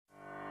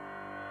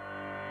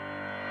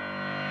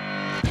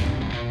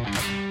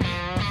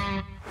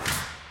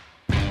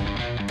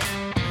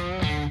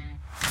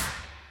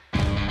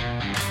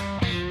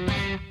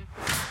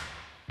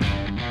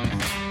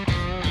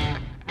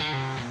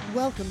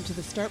Welcome to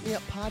the Start Me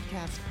Up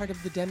podcast, part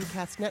of the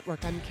Demcast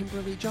Network. I'm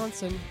Kimberly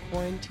Johnson,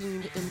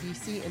 quarantined in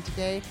DC, and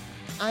today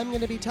I'm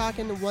going to be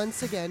talking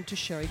once again to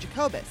Cheri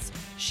Jacobus.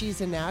 She's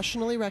a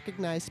nationally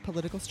recognized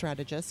political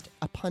strategist,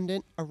 a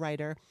pundit, a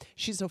writer.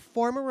 She's a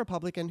former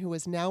Republican who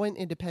is now an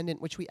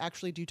independent, which we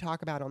actually do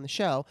talk about on the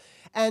show,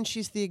 and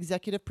she's the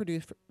executive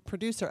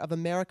producer of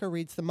America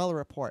Reads the Mueller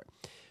Report.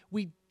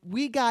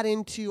 We got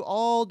into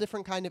all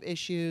different kind of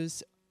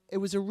issues. It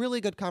was a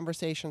really good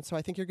conversation, so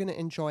I think you're going to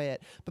enjoy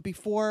it. But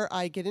before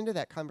I get into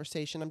that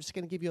conversation, I'm just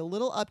going to give you a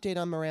little update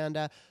on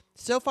Miranda.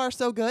 So far,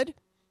 so good.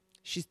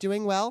 She's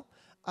doing well.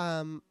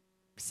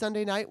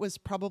 Sunday night was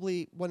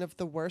probably one of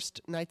the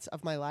worst nights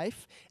of my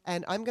life.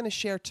 And I'm going to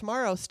share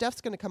tomorrow. Steph's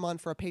going to come on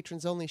for a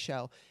patrons-only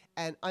show.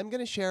 And I'm going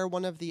to share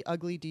one of the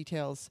ugly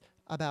details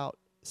about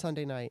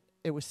Sunday night.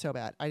 It was so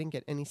bad. I didn't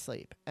get any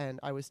sleep. And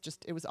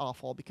it was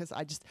awful because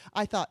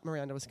I thought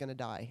Miranda was going to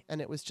die.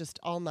 And it was just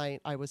all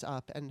night I was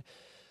up. And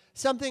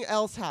something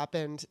else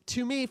happened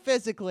to me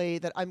physically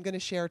that I'm going to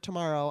share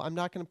tomorrow. I'm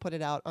not going to put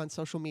it out on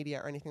social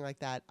media or anything like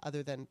that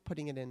other than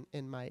putting it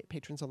in my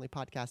patrons-only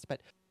podcast.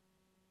 But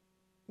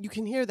you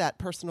can hear that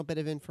personal bit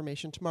of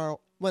information tomorrow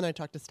when I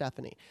talk to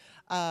Stephanie.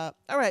 All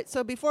right,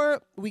 so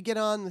before we get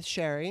on with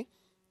Cheri,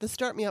 the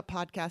Start Me Up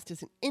podcast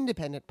is an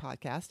independent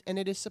podcast, and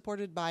it is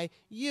supported by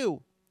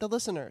you, the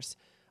listeners.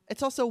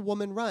 It's also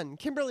woman-run,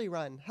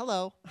 Kimberly-run.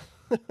 Hello.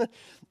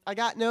 I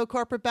got no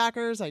corporate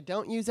backers. I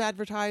don't use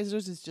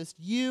advertisers. It's just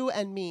you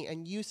and me,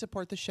 and you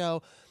support the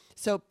show.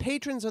 So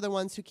patrons are the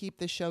ones who keep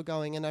this show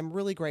going, and I'm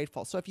really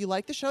grateful. So if you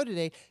like the show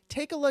today,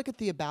 take a look at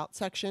the About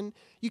section.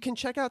 You can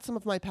check out some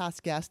of my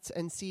past guests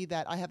and see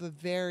that I have a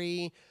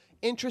very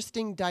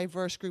interesting,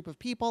 diverse group of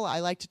people. I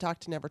like to talk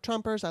to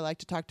never-Trumpers. I like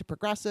to talk to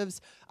progressives.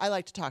 I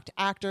like to talk to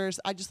actors.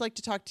 I just like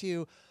to talk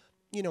to,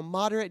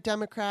 moderate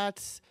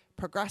Democrats,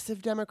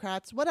 progressive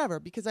Democrats, whatever,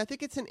 because I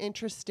think it's an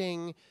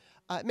interesting,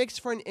 it makes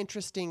for an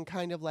interesting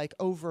kind of like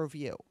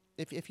overview.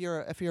 If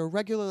you're a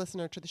regular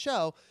listener to the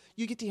show,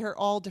 you get to hear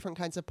all different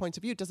kinds of points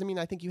of view. It doesn't mean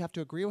I think you have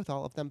to agree with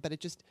all of them, but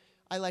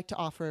I like to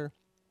offer,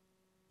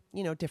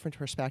 different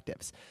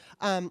perspectives.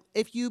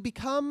 If you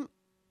become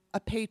a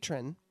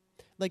patron,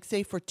 like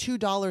say for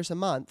 $2 a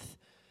month,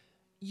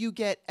 you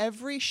get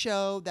every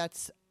show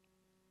that's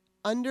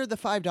under the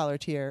 $5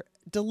 tier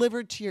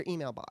delivered to your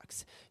email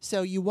box.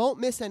 So you won't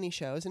miss any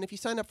shows. And if you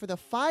sign up for the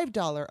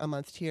 $5 a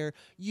month tier,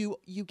 you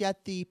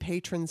get the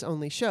patrons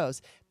only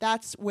shows.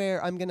 That's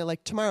where I'm going to,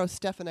 like tomorrow,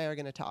 Steph and I are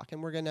going to talk,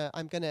 and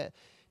I'm going to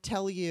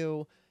tell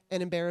you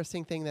an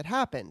embarrassing thing that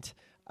happened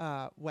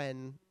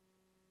when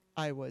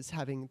I was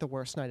having the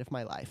worst night of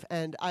my life.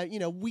 And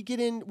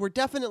we're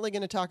definitely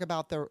going to talk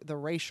about the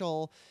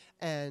racial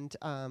and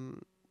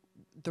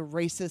the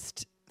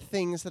racist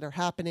things that are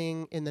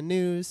happening in the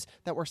news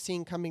that we're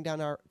seeing coming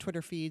down our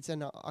Twitter feeds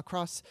and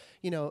across,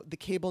 the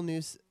cable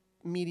news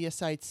media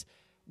sites.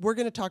 We're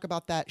going to talk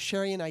about that.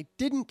 Cheri and I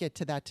didn't get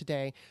to that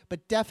today,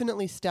 but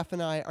definitely Steph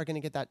and I are going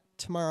to get that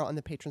tomorrow on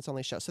the Patrons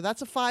Only show. So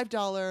that's a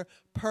 $5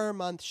 per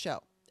month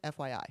show,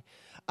 FYI.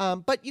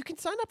 But you can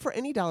sign up for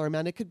any dollar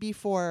amount. It could be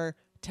for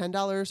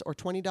 $10 or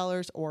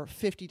 $20 or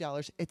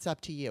 $50. It's up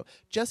to you.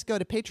 Just go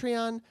to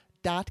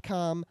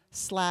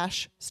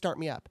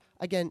patreon.com/startmeup.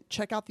 Again,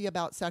 check out the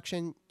About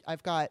section.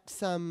 I've got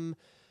some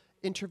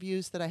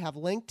interviews that I have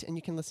linked, and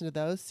you can listen to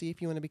those, see if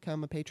you want to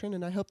become a patron,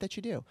 and I hope that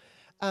you do.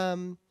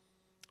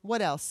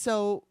 What else?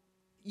 So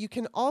you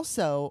can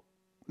also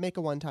make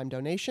a one-time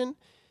donation.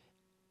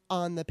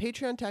 On the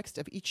Patreon text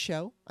of each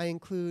show, I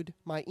include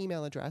my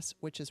email address,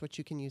 which is what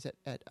you can use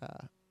at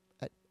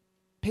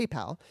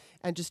PayPal,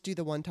 and just do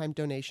the one-time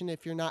donation.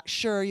 If you're not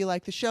sure you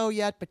like the show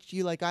yet, but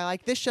I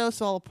like this show,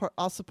 so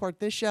I'll support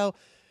this show.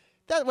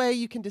 That way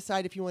you can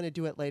decide if you want to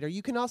do it later.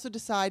 You can also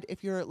decide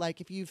if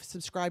you've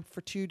subscribed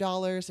for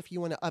 $2, if you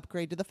want to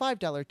upgrade to the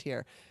 $5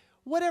 tier,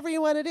 whatever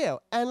you want to do.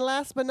 And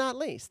last but not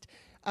least,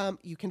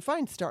 you can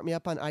find Start Me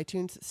Up on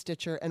iTunes,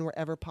 Stitcher, and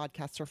wherever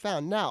podcasts are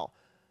found. Now,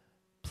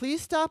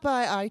 please stop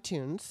by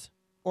iTunes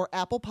or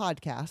Apple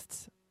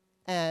Podcasts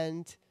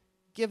and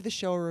give the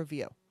show a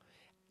review.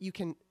 You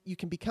can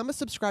become a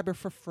subscriber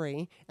for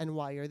free, and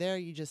while you're there,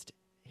 you just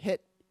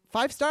hit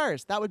 5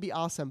 stars. That would be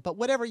awesome. But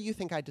whatever you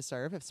think I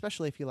deserve,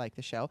 especially if you like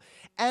the show,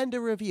 and a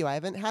review. I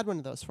haven't had one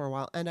of those for a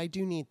while, and I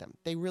do need them.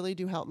 They really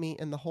do help me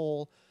in the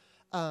whole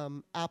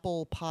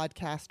Apple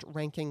podcast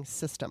ranking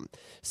system.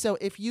 So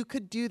if you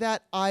could do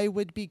that, I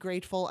would be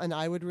grateful, and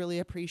I would really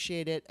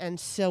appreciate it, and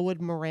so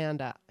would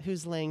Miranda,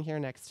 who's laying here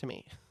next to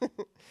me.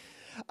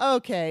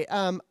 Okay,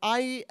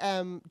 I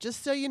am,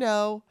 just so you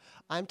know,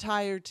 I'm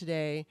tired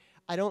today.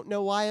 I don't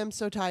know why I'm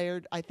so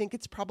tired. I think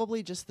it's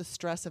probably just the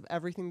stress of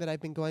everything that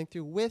I've been going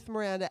through with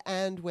Miranda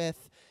and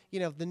with,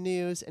 the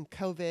news and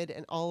COVID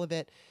and all of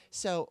it.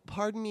 So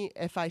pardon me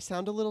if I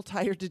sound a little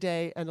tired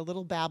today and a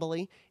little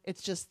babbly.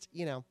 It's just,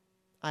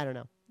 I don't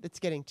know. It's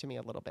getting to me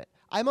a little bit.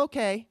 I'm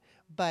okay,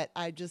 but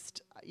I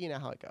just,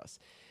 how it goes.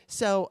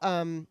 So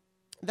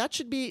that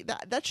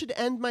should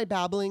end my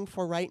babbling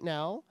for right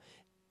now.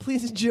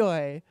 Please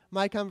enjoy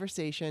my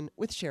conversation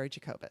with Cheri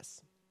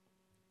Jacobus.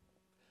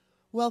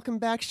 Welcome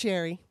back,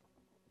 Cheri.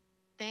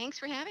 Thanks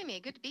for having me.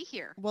 Good to be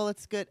here. Well,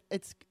 it's good.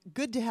 It's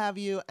good to have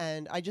you,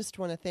 and I just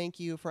want to thank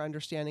you for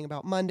understanding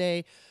about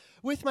Monday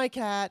with my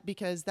cat,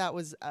 because that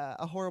was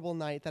a horrible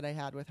night that I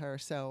had with her.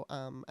 So,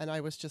 and I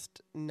was just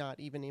not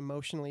even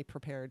emotionally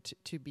prepared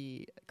to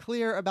be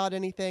clear about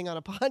anything on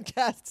a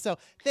podcast. So,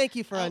 thank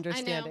you for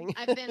understanding.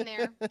 I know. I've been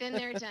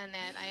there, done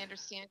that. I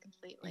understand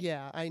completely.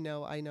 Yeah, I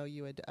know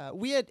you had.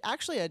 We had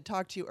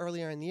talked to you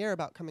earlier in the year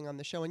about coming on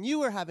the show, and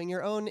you were having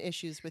your own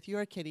issues with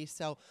your kitty.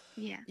 So,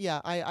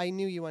 yeah, I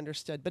knew you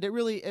understood, but it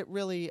really, it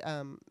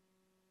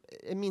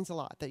means a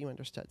lot that you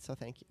understood. So,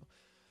 thank you.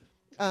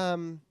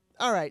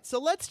 All right, so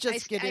let's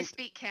just get in. I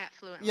speak cat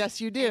fluently. Yes,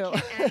 you do.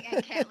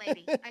 And cat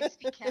lady. I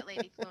speak cat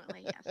lady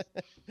fluently,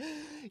 yes.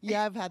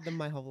 Yeah, I've had them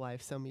my whole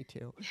life, so me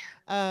too.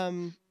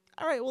 All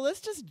right, well, let's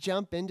just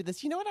jump into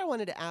this. You know what I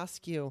wanted to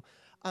ask you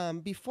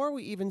before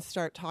we even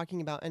start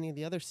talking about any of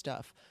the other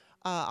stuff?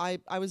 I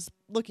was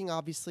looking,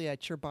 obviously,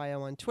 at your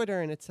bio on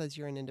Twitter, and it says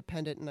you're an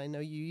independent, and I know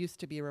you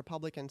used to be a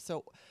Republican.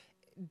 So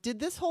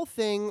did this whole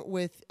thing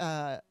with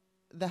the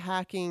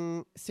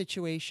hacking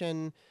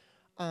situation,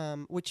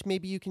 which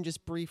maybe you can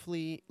just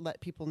briefly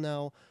let people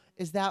know,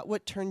 is that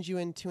what turned you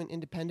into an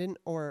independent,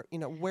 or,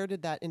 where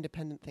did that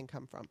independent thing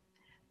come from?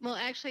 Well,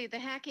 actually, the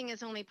hacking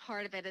is only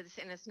part of it,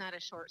 and it's not a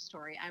short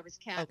story. I was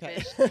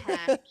catfished,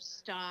 hacked,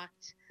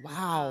 stalked.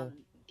 Wow.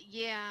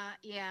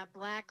 Yeah,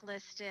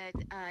 blacklisted.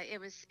 It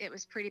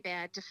was pretty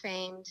bad.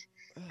 Defamed.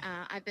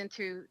 I've been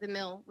through the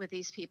mill with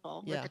these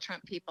people, with the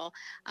Trump people.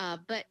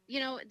 But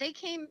they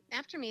came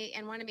after me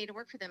and wanted me to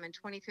work for them in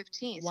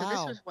 2015. Wow. So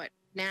this was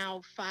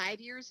now 5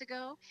 years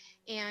ago,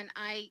 and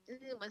I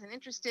wasn't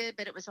interested.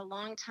 But it was a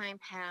longtime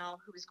pal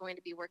who was going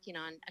to be working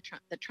on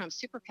the Trump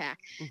super PAC.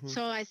 Mm-hmm.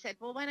 So I said,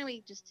 well, why don't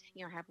we just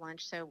have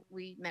lunch? So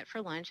we met for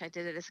lunch. I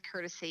did it as a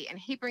courtesy, and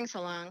he brings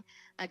along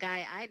a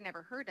guy I'd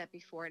never heard of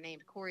before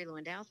named Corey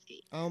Lewandowski.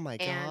 Oh my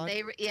God. And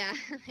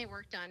they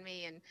worked on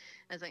me, and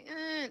I was like,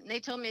 and they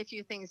told me a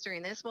few things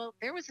during this. Well,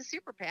 there was a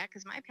super PAC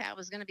because my pal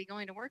was going to be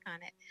going to work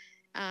on it.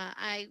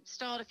 I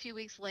stalled a few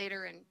weeks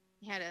later and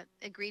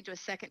agreed to a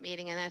second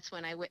meeting, and that's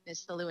when I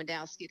witnessed the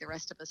Lewandowski the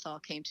rest of us all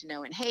came to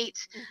know and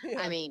hate.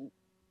 Yeah. I mean,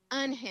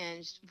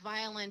 unhinged,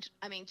 violent.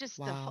 I mean, just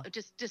wow.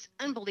 just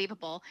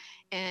unbelievable.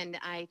 And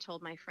I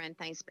told my friend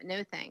thanks, but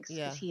no thanks,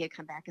 because he had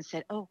come back and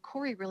said, "Oh,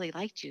 Corey really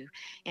liked you,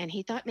 and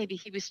he thought maybe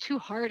he was too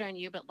hard on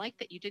you, but liked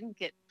that you didn't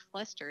get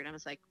flustered." I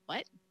was like,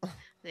 "What?"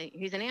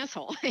 He's an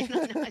asshole.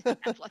 I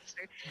got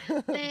flustered.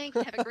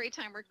 Thanks. Have a great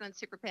time working on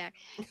Super PAC.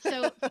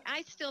 So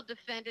I still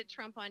defended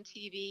Trump on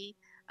TV.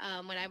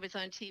 When I was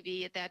on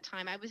TV at that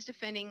time, I was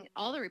defending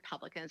all the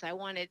Republicans. I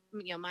wanted,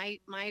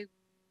 my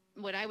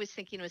what I was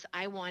thinking was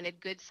I wanted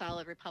good,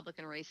 solid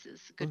Republican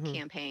races, good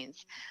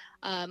campaigns.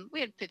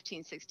 We had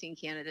 15, 16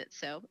 candidates,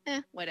 so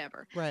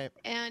whatever. Right.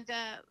 And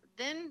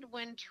then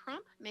when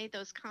Trump made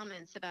those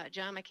comments about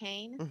John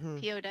McCain,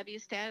 POW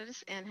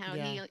status, and how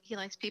he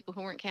likes people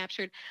who weren't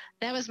captured,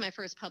 that was my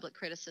first public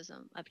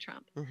criticism of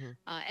Trump.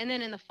 And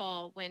then in the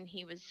fall, when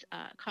he was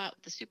caught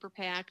with the super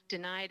PAC,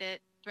 denied it,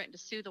 threatened to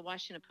sue the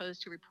Washington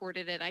Post who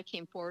reported it, I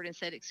came forward and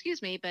said,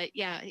 "Excuse me, but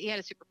yeah, he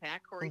had a super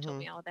PAC. Corey told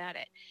me all about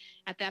it."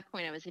 At that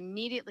point, I was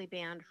immediately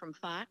banned from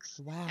Fox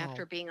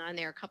after being on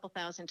there a couple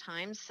thousand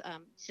times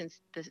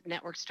since the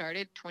network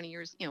started, 20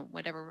 years,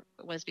 whatever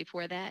it was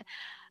before that.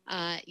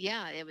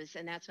 It was,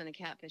 and that's when the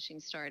catfishing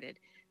started.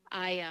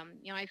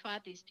 I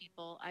fought these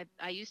people.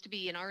 I used to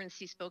be an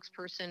RNC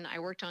spokesperson. I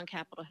worked on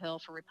Capitol Hill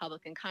for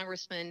Republican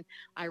congressmen.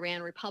 I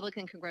ran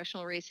Republican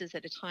congressional races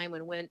at a time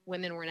when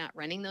women were not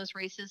running those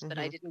races, but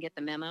I didn't get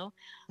the memo.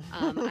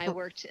 I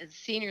worked as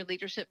senior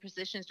leadership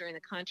positions during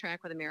the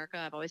contract with America.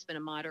 I've always been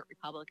a moderate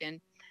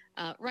Republican.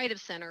 Right of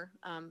center,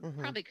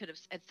 probably could have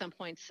at some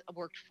points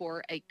worked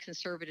for a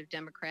conservative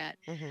Democrat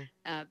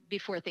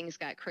before things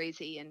got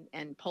crazy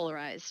and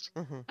polarized.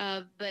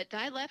 But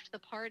I left the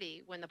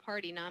party when the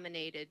party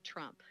nominated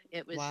Trump.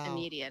 It was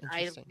immediate.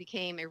 I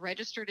became a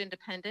registered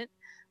independent.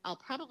 I'll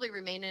probably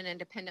remain an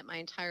independent my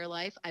entire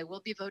life. I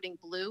will be voting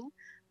blue.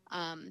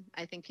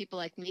 I think people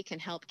like me can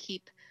help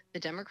keep the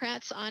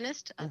Democrats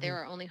honest. They're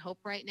our only hope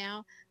right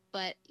now.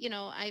 But,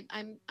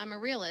 I'm a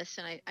realist,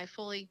 and I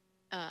fully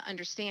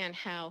understand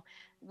how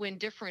when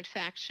different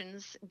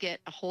factions get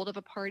a hold of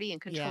a party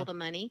and control the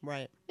money,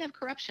 they have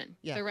corruption.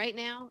 So right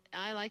now,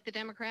 I like the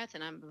Democrats,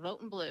 and I'm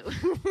voting blue.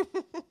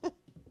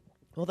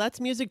 Well, that's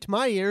music to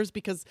my ears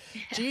because,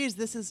 geez,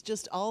 this is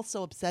just all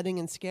so upsetting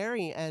and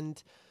scary.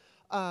 And,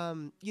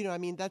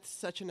 that's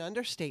such an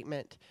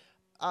understatement.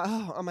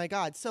 Oh my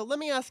God. So let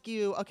me ask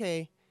you,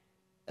 okay,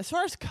 as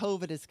far as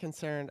COVID is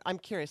concerned, I'm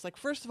curious,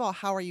 first of all,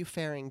 how are you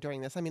faring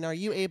during this? I mean, are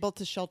you able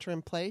to shelter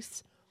in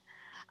place?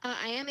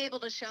 I am able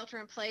to shelter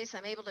in place.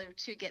 I'm able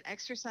to get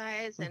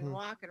exercise and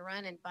walk and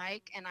run and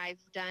bike. And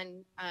I've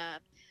done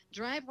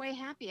driveway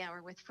happy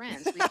hour with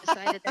friends. We've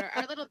decided that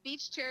our little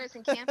beach chairs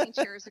and camping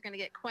chairs are going to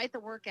get quite the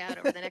workout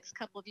over the next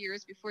couple of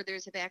years before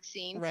there's a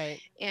vaccine. Right.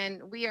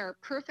 And we are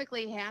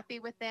perfectly happy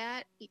with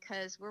that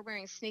because we're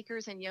wearing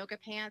sneakers and yoga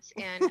pants.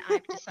 And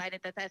I've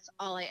decided that that's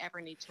all I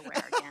ever need to wear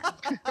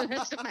again for the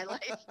rest of my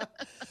life.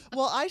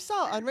 Well, I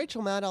saw on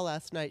Rachel Maddow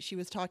last night, she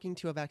was talking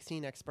to a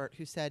vaccine expert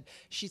who said,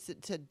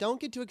 don't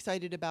get too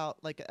excited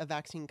about like a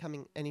vaccine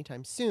coming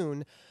anytime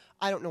soon.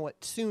 I don't know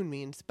what soon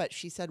means, but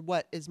she said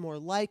what is more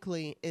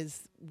likely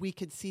is we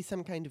could see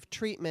some kind of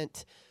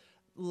treatment.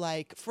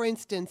 Like, for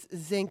instance,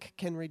 zinc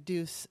can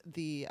reduce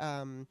the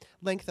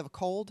length of a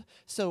cold.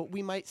 So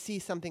we might see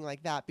something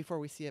like that before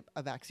we see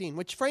a vaccine,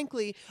 which,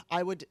 frankly,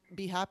 I would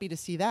be happy to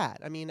see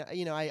that. I mean,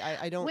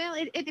 I don't... Well,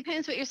 it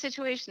depends what your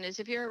situation is.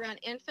 If you're around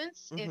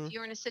infants, if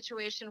you're in a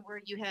situation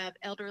where you have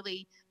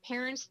elderly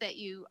parents that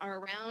you are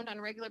around on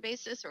a regular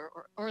basis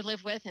or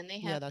live with, and they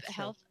have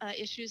health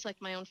issues, like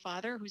my own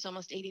father, who's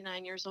almost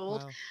 89 years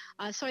old.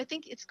 Wow. So I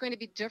think it's going to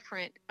be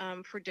different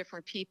for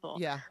different people.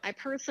 Yeah. I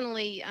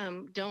personally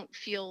don't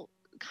feel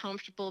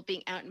comfortable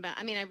being out and about.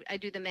 I mean, I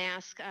do the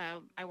mask.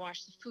 I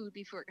wash the food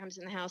before it comes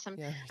in the house.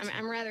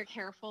 I'm rather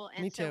careful.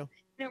 And me too.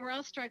 So, we're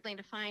all struggling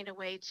to find a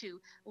way to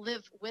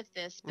live with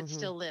this, but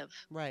still live.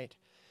 Right.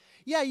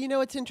 Yeah,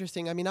 it's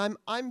interesting. I mean,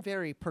 I'm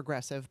very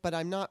progressive, but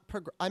I'm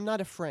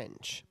not a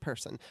fringe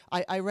person.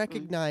 I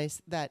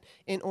recognize that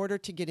in order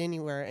to get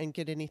anywhere and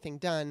get anything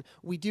done,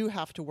 we do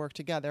have to work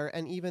together.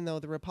 And even though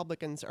the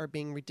Republicans are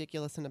being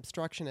ridiculous and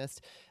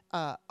obstructionist,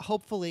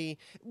 hopefully,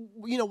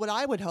 what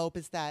I would hope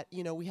is that,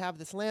 we have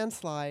this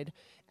landslide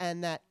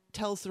and that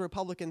tells the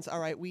Republicans, all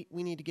right, we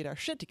need to get our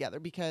shit together.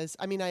 Because,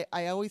 I mean,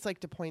 I always like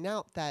to point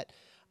out that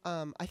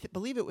I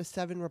believe it was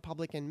 7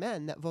 Republican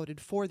men that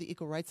voted for the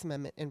Equal Rights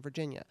Amendment in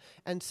Virginia.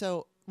 And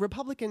so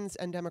Republicans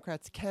and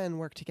Democrats can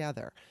work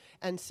together.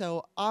 And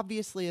so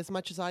obviously, as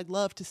much as I'd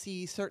love to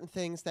see certain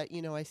things that,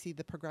 I see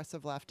the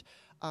progressive left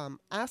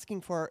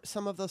asking for,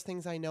 some of those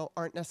things I know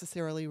aren't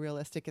necessarily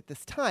realistic at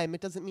this time. It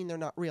doesn't mean they're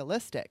not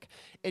realistic.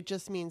 It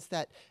just means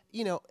that,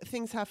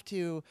 things have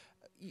to,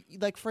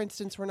 like, for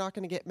instance, we're not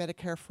going to get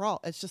Medicare for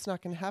all. It's just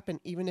not going to happen,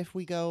 even if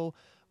we go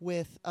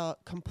with a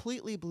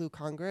completely blue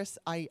Congress.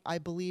 I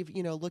believe,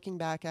 looking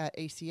back at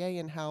ACA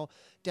and how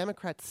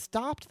Democrats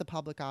stopped the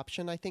public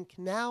option, I think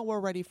now we're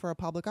ready for a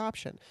public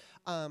option.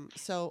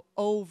 So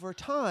over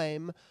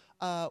time,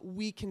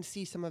 we can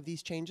see some of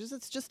these changes.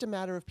 It's just a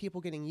matter of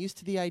people getting used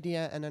to the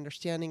idea and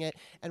understanding it.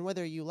 And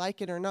whether you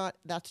like it or not,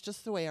 that's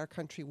just the way our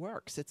country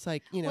works. It's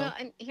like, Well,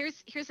 and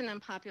here's an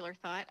unpopular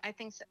thought. I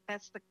think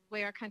that's the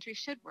way our country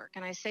should work.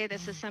 And I say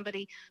this as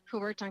somebody who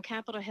worked on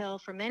Capitol Hill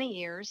for many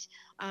years,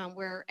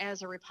 where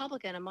as a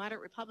Republican, a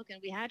moderate Republican,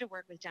 we had to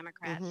work with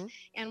Democrats.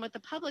 And what the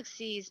public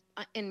sees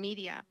in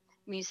media,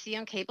 when you see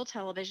on cable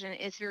television,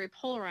 it's very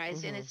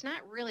polarized, and it's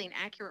not really an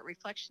accurate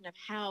reflection of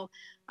how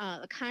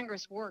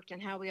Congress worked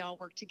and how we all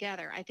work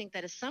together. I think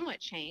that has somewhat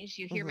changed.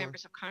 You hear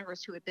members of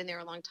Congress who have been there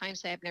a long time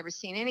say, I've never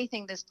seen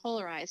anything this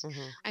polarized.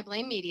 I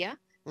blame media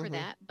for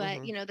that.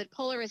 But, the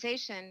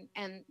polarization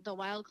and the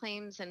wild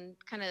claims and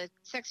kind of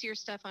sexier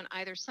stuff on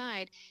either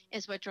side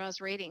is what draws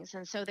ratings.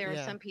 And so there are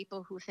some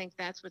people who think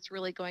that's what's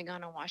really going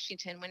on in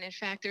Washington, when in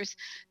fact there's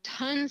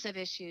tons of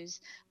issues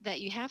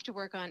that you have to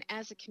work on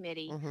as a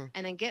committee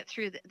and then get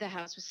through the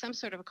House with some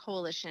sort of a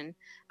coalition.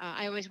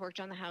 I always worked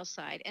on the House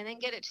side, and then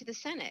get it to the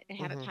Senate and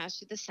have it passed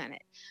through the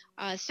Senate.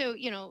 So,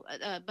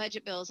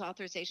 budget bills,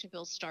 authorization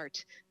bills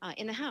start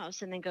in the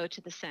House and then go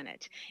to the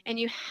Senate. And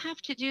you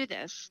have to do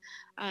this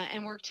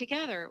and work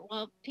together.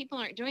 Well, people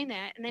aren't doing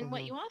that. And then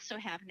what you also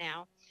have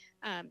now,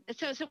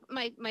 so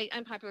my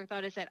unpopular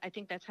thought is that I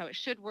think that's how it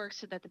should work,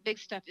 so that the big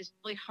stuff is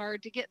really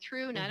hard to get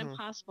through, not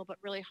impossible, but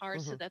really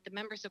hard, so that the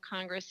members of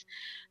Congress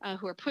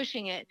who are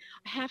pushing it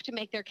have to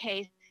make their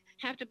case,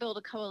 have to build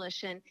a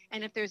coalition.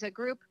 And if there's a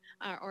group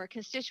or a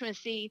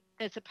constituency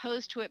that's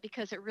opposed to it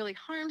because it really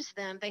harms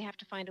them, they have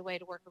to find a way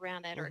to work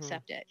around that or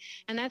accept it.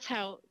 And that's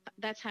how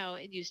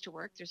it used to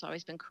work. There's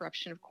always been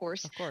corruption, of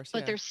course,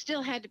 but there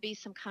still had to be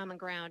some common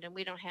ground, and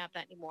we don't have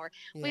that anymore.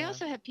 We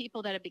also have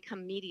people that have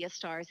become media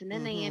stars, and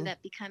then they end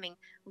up becoming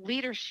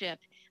leadership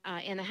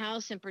in the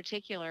House in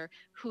particular,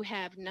 who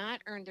have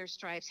not earned their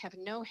stripes, have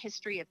no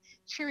history of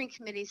chairing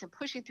committees and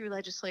pushing through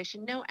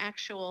legislation, no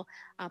actual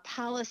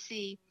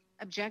policy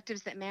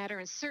objectives that matter,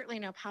 and certainly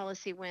no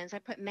policy wins. I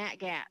put Matt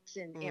Gaetz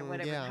in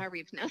however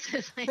you pronounce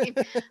his name,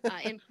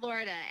 in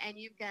Florida, and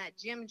you've got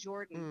Jim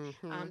Jordan.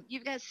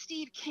 You've got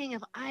Steve King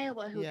of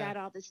Iowa, who got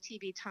all this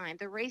TV time.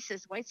 The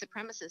racist, white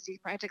supremacist, he's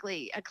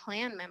practically a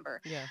Klan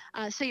member.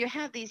 So you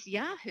have these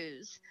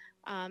yahoos.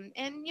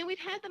 And we've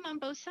had them on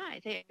both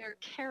sides. They're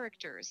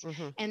characters,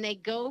 and they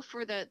go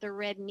for the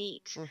red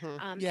meat.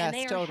 And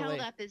they are held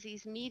up as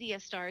these media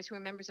stars who are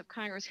members of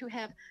Congress who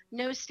have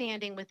no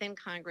standing within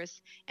Congress.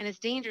 And it's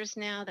dangerous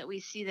now that we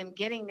see them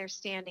getting their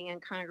standing in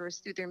Congress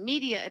through their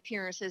media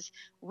appearances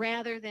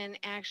rather than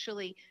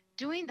actually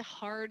doing the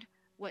hard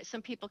what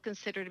some people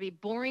consider to be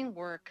boring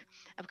work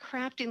of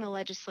crafting the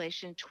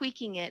legislation,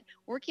 tweaking it,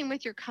 working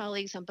with your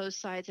colleagues on both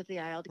sides of the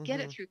aisle to get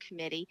it through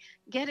committee,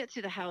 get it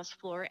to the House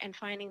floor, and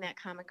finding that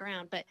common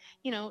ground. But,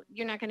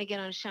 you're not going to get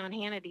on Sean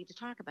Hannity to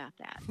talk about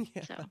that.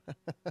 Yeah. So.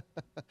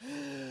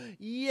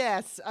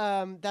 Yes,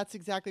 that's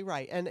exactly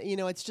right. And,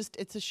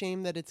 it's a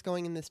shame that it's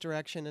going in this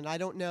direction. And I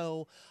don't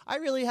know, I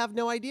really have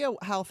no idea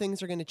how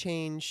things are going to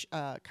change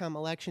come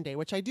election day,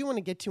 which I do want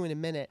to get to in a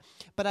minute.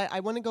 But I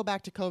want to go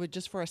back to COVID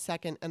just for a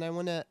second. And I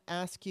want to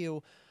ask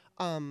you,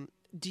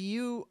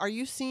 are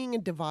you seeing a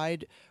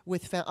divide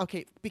with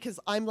okay, because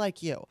I'm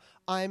like you.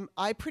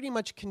 I pretty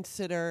much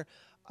consider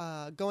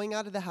going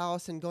out of the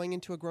house and going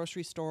into a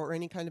grocery store or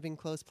any kind of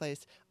enclosed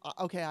place,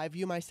 okay, I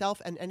view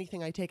myself and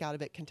anything I take out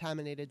of it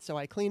contaminated, so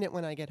I clean it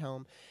when I get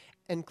home,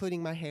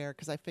 including my hair,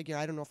 because I figure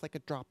I don't know if like a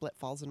droplet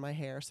falls in my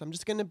hair, so I'm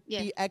just going to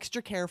be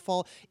extra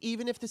careful.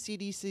 Even if the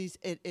CDC's,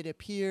 it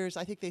appears,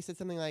 I think they said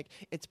something like,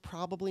 it's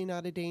probably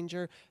not a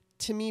danger.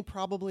 To me,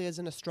 probably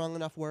isn't a strong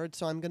enough word,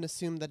 so I'm going to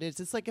assume that it is.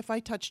 It's like if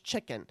I touch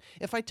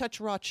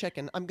raw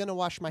chicken, I'm going to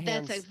wash my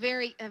hands. That's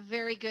a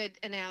very good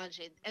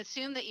analogy.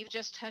 Assume that you've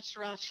just touched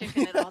raw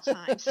chicken at all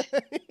times.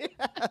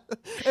 Yeah.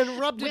 And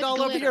rubbed it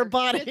all over your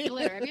body. With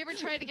glitter. Have you ever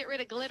tried to get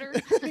rid of glitter?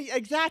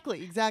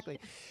 Exactly.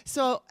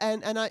 So,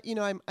 and I,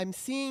 I'm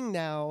seeing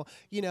now,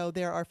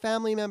 there are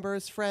family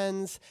members,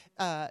 friends,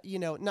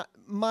 not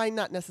mine,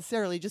 not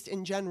necessarily, just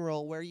in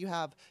general, where you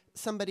have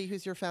somebody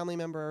who's your family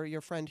member or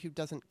your friend who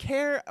doesn't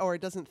care or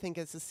doesn't think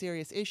it's a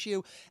serious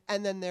issue.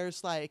 And then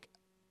there's like,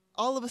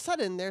 all of a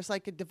sudden there's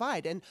like a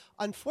divide. And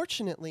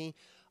unfortunately,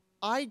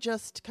 I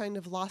just kind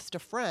of lost a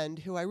friend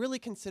who I really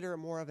consider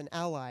more of an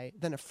ally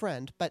than a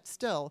friend, but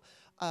still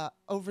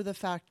over the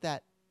fact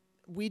that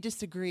we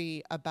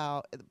disagree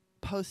about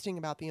posting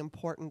about the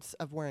importance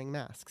of wearing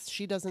masks.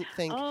 She doesn't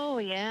think. Oh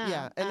yeah.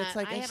 Yeah, and it's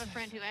like I have a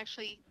friend who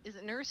actually is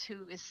a nurse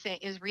who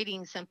is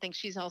reading something.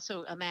 She's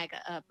also a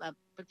MAGA, a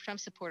Trump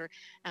supporter.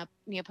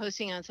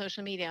 Posting on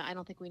social media. I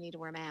don't think we need to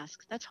wear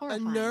masks. That's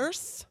horrifying. A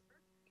nurse.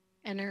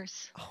 A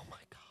nurse. Oh my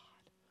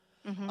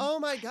God. Mm-hmm. Oh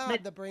my God.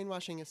 The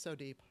brainwashing is so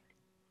deep.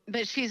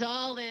 But she's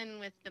all in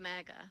with the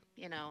MAGA.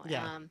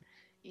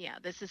 Yeah.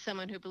 This is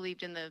someone who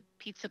believed in the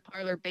pizza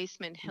parlor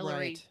basement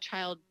Hillary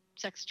child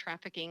sex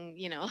trafficking,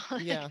 all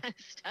that kind of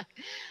stuff.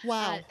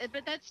 Wow.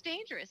 But that's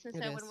dangerous. And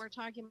so when we're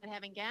talking about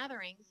having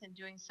gatherings and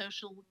doing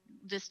social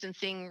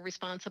distancing,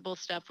 responsible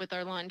stuff with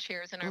our lawn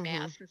chairs and our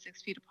masks and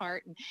 6 feet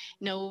apart, and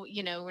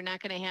we're not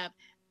going to have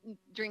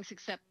drinks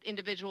except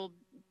individual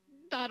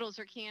bottles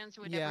or cans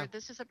or whatever. Yeah.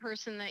 This is a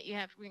person that you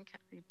have.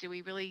 Do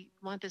we really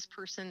want this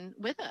person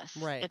with us?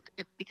 Right.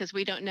 Because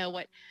we don't know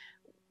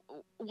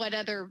what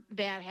other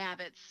bad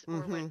habits or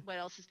what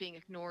else is being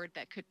ignored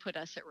that could put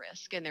us at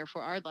risk and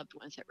therefore our loved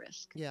ones at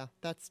risk. Yeah,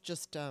 that's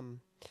just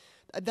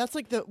that's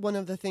like one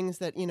of the things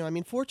that,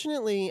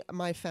 fortunately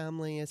my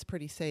family is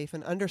pretty safe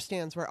and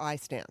understands where I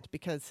stand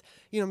because,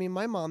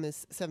 my mom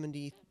is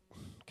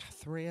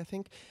 73, I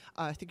think.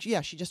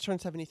 She just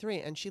turned 73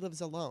 and she lives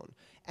alone.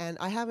 And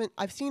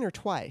I've seen her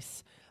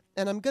twice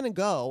and I'm going to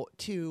go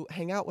to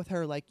hang out with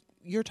her like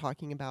you're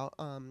talking about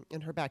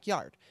in her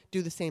backyard,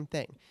 do the same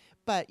thing.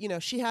 But,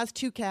 she has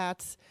 2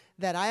 cats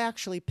that I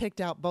actually picked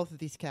out both of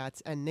these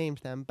cats and named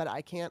them, but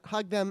I can't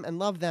hug them and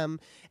love them.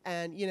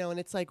 And, and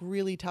it's like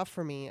really tough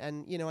for me.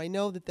 And, I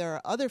know that there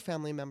are other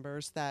family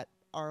members that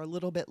are a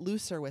little bit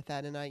looser with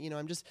that. And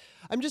I'm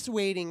just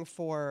waiting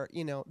for,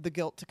 the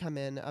guilt to come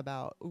in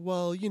about,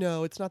 well,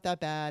 it's not that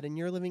bad and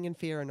you're living in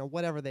fear and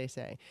whatever they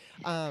say.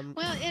 Well,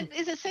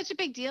 is it such a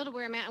big deal to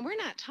wear a mask? And we're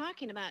not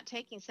talking about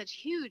taking such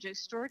huge,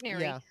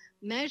 extraordinary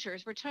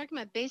measures. We're talking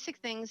about basic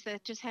things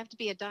that just have to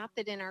be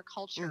adopted in our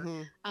culture.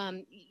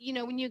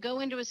 When you go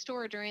into a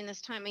store during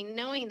this time,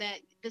 knowing that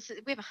we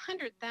have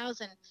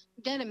 100,000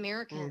 dead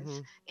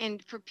Americans,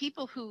 and for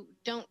people who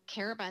don't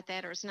care about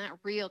that or it's not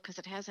real because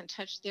it hasn't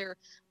touched their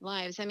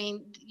lives.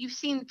 You've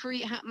seen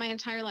my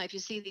entire life, you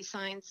see these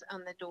signs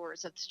on the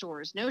doors of the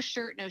stores: no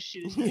shirt, no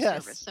shoes, no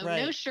service. So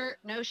no shirt,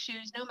 no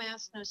shoes, no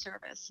mask, no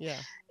service. Yeah.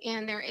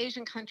 And there are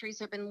Asian countries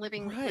have been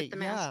living with the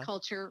mask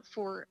culture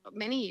for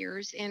many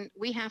years, and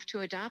we have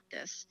to adopt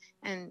this.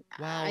 And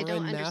I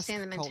don't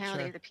understand the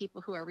mentality of the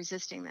people who are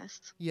resisting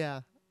this.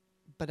 Yeah,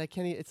 but I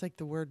can't. It's like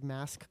the word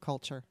mask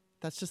culture.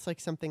 That's just like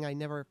something I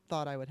never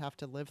thought I would have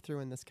to live through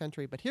in this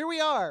country, but here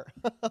we are.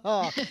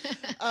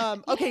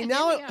 Okay,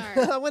 now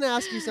I want to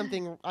ask you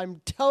something.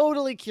 I'm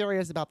totally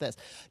curious about this.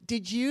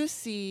 Did you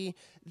see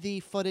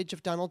the footage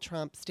of Donald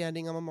Trump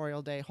standing on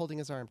Memorial Day holding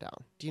his arm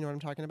down? Do you know what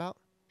I'm talking about?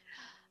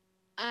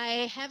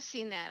 I have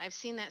seen that. I've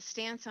seen that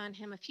stance on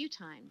him a few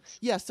times.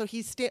 Yeah, so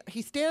he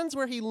stands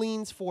where he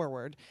leans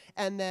forward,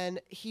 and then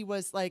he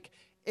was like,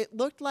 it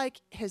looked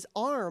like his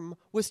arm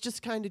was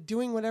just kind of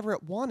doing whatever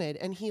it wanted,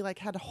 and he like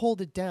had to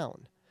hold it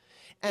down.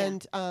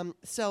 And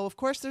so, of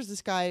course, there's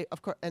this guy,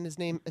 and his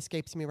name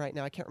escapes me right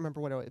now. I can't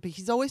remember what it was, but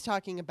he's always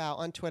talking about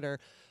on Twitter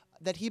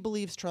that he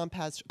believes Trump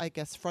has, I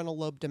guess, frontal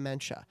lobe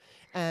dementia.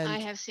 And I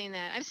have seen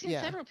that. I've seen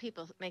several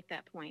people make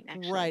that point,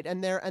 actually. Right,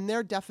 and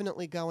they're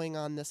definitely going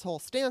on this whole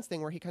stance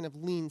thing where he kind of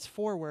leans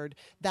forward.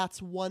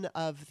 That's one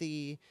of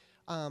the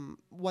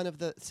one of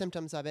the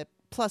symptoms of it.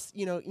 Plus,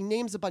 he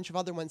names a bunch of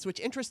other ones, which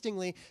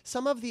interestingly,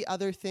 some of the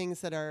other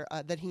things that are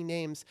that he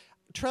names,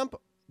 Trump,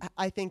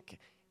 I think,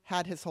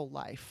 had his whole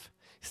life.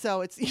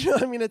 So it's,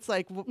 it's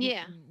like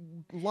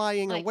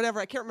lying or whatever.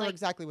 I can't remember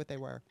exactly what they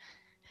were.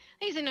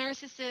 He's a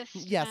narcissist.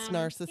 Yes,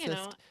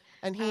 narcissist.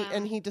 And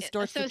he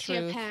distorts the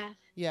truth.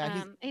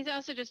 Yeah, he's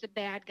also just a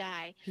bad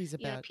guy. He's a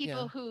bad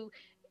people who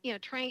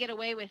try and get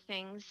away with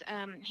things.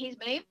 He's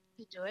been able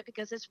to do it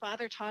because his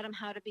father taught him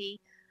how to be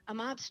a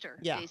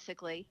mobster,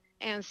 basically.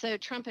 And so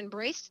Trump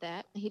embraced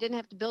that. He didn't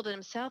have to build it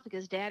himself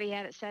because Daddy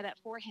had it set up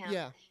for him.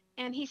 Yeah.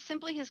 And he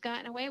simply has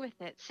gotten away with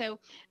it. So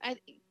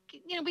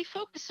we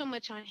focus so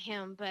much on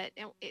him, but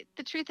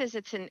the truth is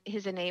it's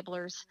his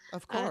enablers.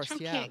 Of course,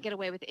 Trump can't get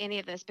away with any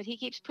of this, but he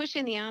keeps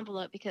pushing the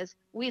envelope because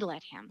we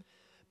let him.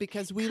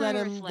 Because we let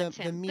him,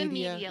 the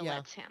media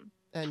lets him.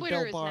 And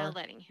Twitter Bill Barr is now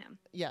letting him.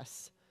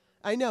 Yes,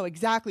 I know,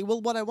 exactly.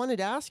 Well, what I wanted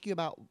to ask you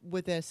about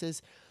with this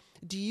is,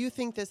 do you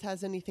think this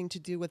has anything to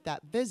do with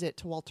that visit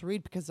to Walter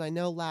Reed? Because I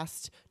know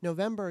last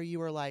November you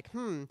were like,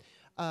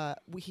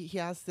 he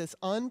has this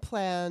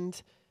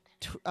unplanned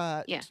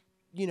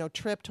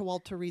trip to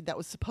Walter Reed that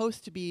was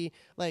supposed to be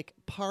like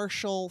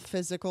partial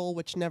physical,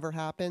 which never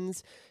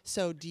happens.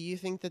 So do you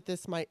think that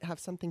this might have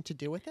something to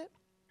do with it?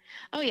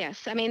 Oh,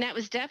 yes. I mean, that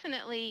was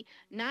definitely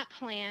not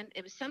planned.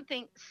 It was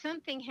something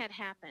had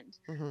happened,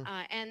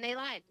 and they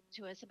lied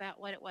to us about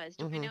what it was.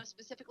 Do we know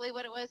specifically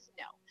what it was?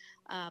 No.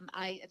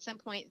 I, at some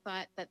point,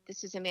 thought that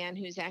this is a man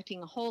who's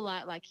acting a whole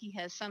lot like he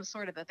has some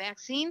sort of a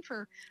vaccine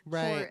for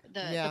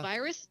the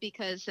virus,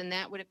 and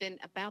that would have been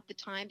about the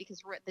time,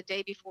 because the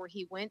day before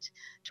he went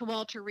to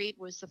Walter Reed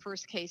was the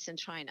first case in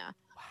China.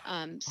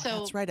 Wow. So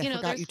that's right. I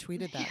forgot you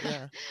tweeted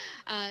that.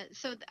 Yeah.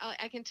 So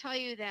I can tell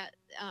you that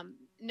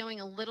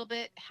knowing a little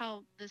bit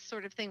how this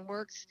sort of thing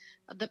works,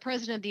 the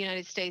President of the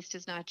United States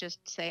does not just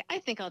say, I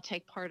think I'll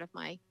take part of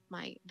my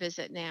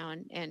visit now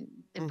and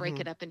break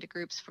it up into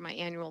groups for my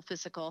annual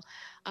physical.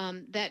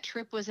 That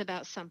trip was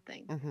about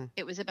something.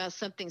 It was about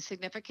something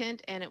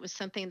significant, and it was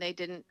something they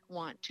didn't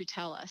want to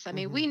tell us. I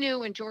mean, we knew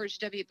when George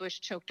W.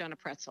 Bush choked on a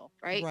pretzel,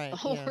 right? The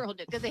whole world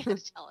did, because they had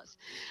to tell us.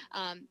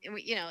 And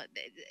we,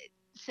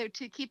 so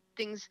to keep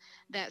things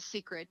that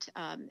secret,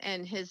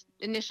 and his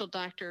initial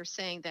doctor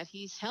saying that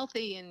he's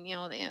healthy, and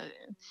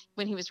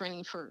when he was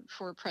running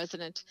for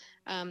president,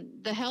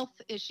 the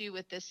health issue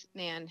with this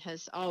man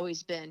has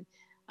always been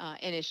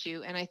an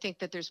issue, and I think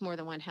that there's more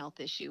than one health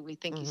issue. We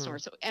think he's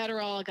sort of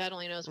Adderall. God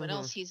only knows what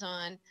else he's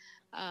on.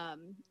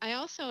 I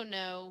also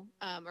know,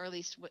 or at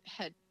least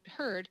had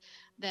heard,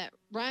 that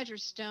Roger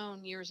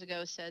Stone years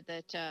ago said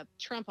that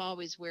Trump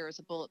always wears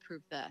a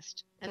bulletproof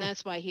vest, and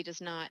that's why he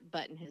does not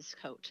button his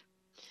coat.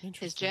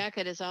 His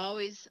jacket is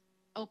always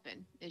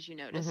open, as you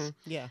notice.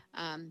 Yeah.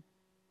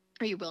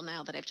 Or you will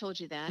now that I've told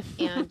you that.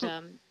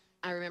 And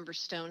I remember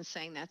Stone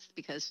saying that's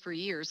because for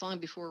years, long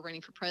before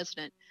running for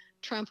president,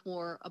 Trump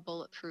wore a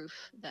bulletproof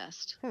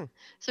vest.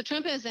 So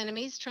Trump has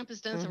enemies. Trump has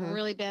done some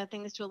really bad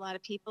things to a lot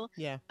of people.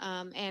 Yeah.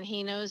 And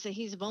he knows that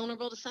he's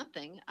vulnerable to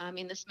something. I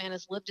mean, this man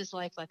has lived his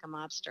life like a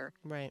mobster.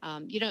 Right.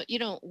 You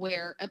don't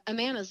wear a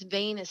man as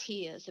vain as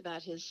he is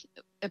about his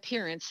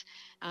appearance,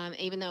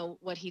 even though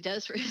what he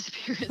does for his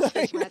appearance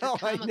is rather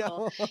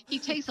comical. He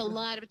takes a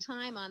lot of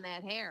time on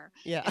that hair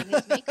and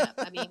his makeup.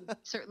 I mean,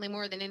 certainly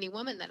more than any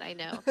woman that I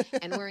know,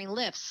 and wearing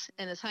lifts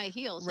and his high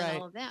heels and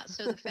all of that.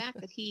 So the fact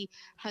that he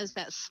has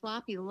that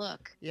sloppy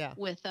look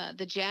with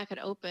the jacket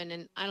open,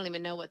 and I don't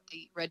even know what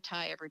the red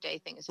tie every day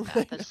thing is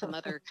about. That's some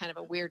other kind of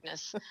a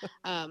weirdness,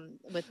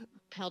 with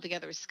held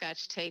together with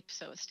Scotch tape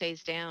so it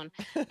stays down.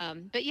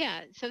 But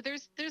yeah, so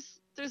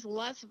there's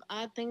lots of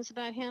odd things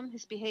about him,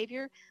 his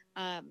behavior.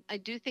 I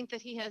do think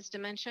that he has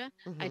dementia.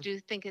 I do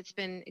think it's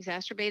been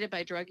exacerbated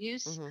by drug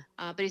use,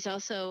 but he's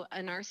also a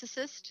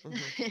narcissist.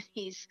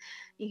 He's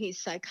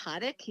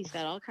psychotic. He's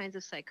got all kinds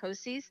of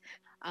psychoses.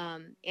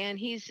 And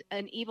he's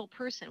an evil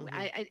person.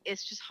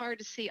 It's just hard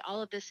to see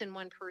all of this in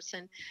one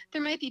person.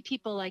 There might be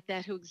people like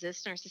that who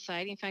exist in our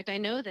society. In fact, I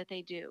know that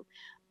they do.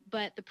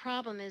 But the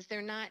problem is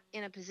they're not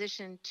in a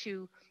position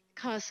to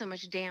cause so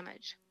much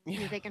damage.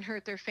 They can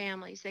hurt their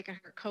families. They can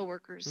hurt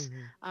coworkers.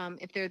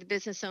 If they're the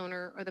business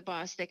owner or the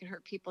boss, they can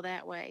hurt people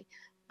that way.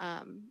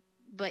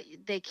 But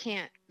they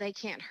can't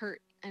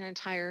hurt an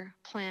entire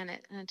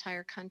planet, an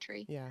entire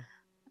country. Yeah.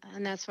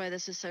 And that's why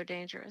this is so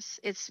dangerous.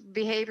 It's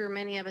behavior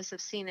many of us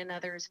have seen in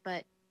others,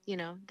 but,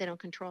 they don't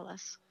control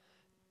us.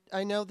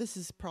 I know this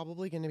is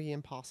probably going to be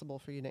impossible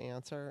for you to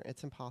answer.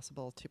 It's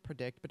impossible to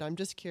predict, but I'm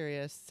just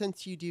curious,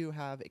 since you do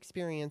have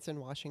experience in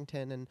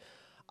Washington and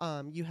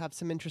you have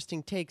some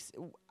interesting takes,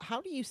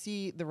 how do you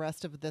see the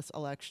rest of this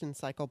election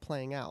cycle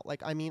playing out?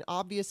 Like, I mean,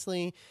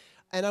 obviously,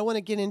 and I want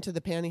to get into the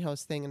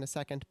pantyhose thing in a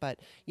second, but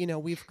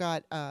we've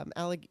got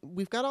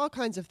all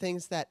kinds of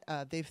things that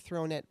they've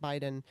thrown at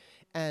Biden,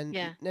 and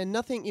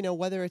nothing,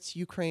 whether it's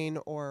Ukraine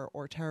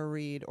or Tara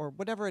Reid or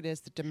whatever it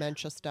is, the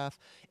dementia stuff,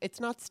 it's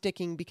not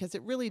sticking because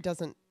it really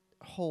doesn't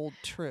hold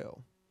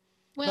true.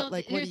 Well,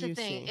 like, here's the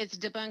thing. It's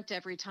debunked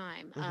every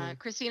time.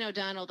 Christine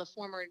O'Donnell, the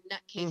former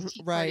nutcase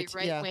Tea Party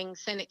right-wing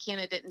Senate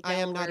candidate in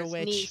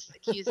Delaware's niece,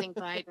 accusing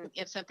Biden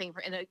of something,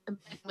 and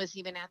was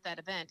even at that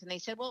event. And they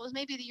said, well, it was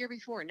maybe the year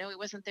before. No, it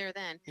wasn't there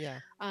then. Yeah.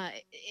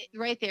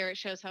 Right there, it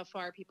shows how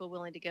far people are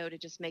willing to go to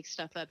just make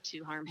stuff up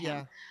to harm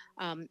him.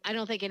 I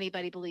don't think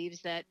anybody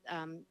believes that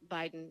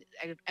Biden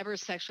ever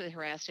sexually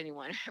harassed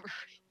anyone, ever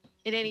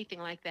did anything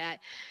like that.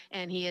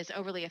 And he is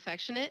overly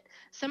affectionate.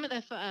 Some of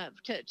the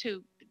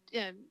to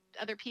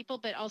other people,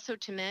 but also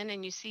to men.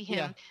 And you see him.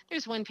 Yeah.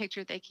 There's one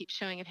picture they keep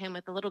showing of him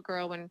with the little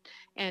girl,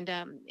 and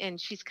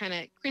she's kind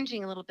of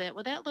cringing a little bit.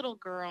 Well, that little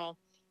girl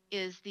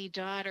is the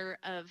daughter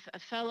of a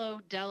fellow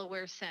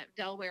Delaware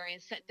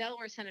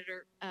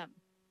senator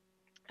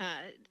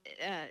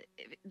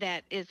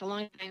that is a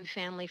longtime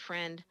family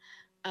friend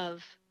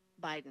of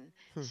Biden.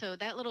 So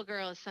that little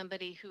girl is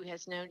somebody who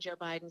has known Joe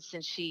Biden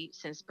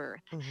since birth.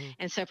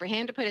 And so for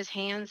him to put his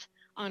hands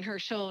on her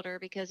shoulder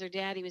because her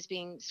daddy was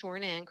being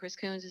sworn in, Chris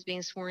Coons was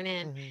being sworn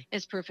in,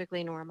 is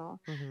perfectly normal.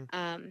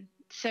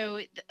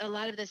 So a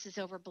lot of this is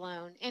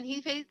overblown. And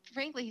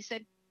frankly, he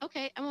said,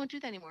 okay, I won't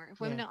do that anymore. If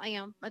women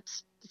don't,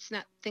 it's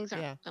not, things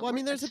aren't. Well, I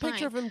mean, there's a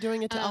picture of him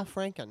doing it to Al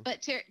Franken.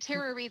 But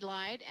Tara Reid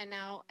lied. And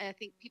now I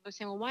think people are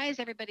saying, well, why is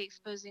everybody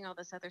exposing all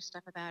this other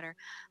stuff about her?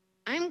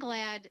 I'm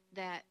glad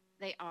that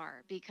they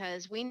are,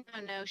 because we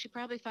now know she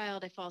probably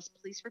filed a false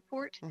police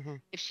report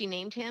if she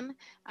named him.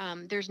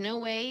 There's no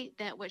way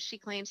that what she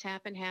claims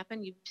happened.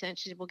 You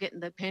potentially will get in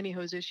the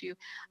pantyhose issue.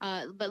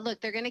 But look,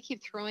 they're going to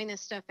keep throwing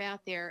this stuff out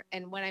there.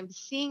 And what I'm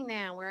seeing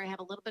now, where I have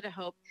a little bit of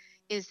hope,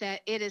 is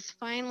that it is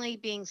finally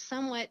being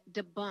somewhat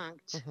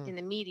debunked in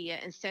the media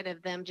instead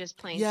of them just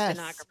playing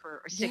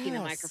stenographer or sticking the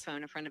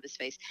microphone in front of his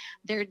face.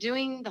 They're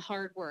doing the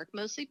hard work,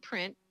 mostly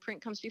print.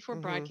 Print comes before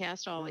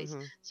broadcast always.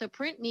 So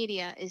print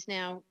media is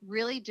now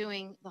really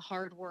doing the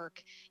hard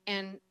work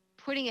and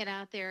putting it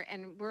out there,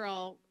 and we're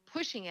all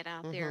pushing it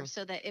out there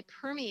so that it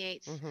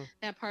permeates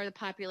that part of the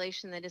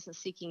population that isn't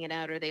seeking it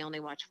out, or they only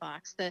watch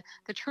Fox. The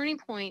turning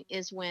point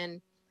is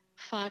when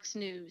Fox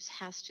News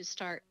has to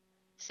start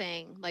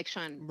saying, like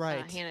Sean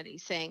Hannity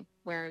saying,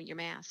 wear your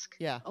mask.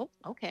 Yeah. Oh,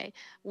 okay.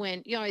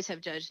 When you always have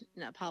Judge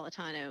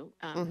Napolitano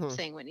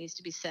saying what needs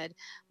to be said,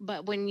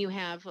 but when you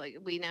have, like,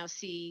 we now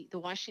see the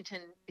Washington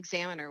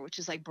Examiner, which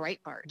is like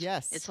Breitbart.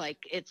 Yes. It's like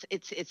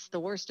it's the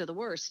worst of the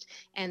worst,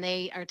 and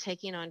they are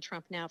taking on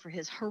Trump now for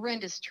his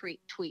horrendous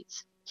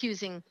tweets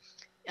accusing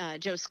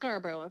Joe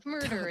Scarborough of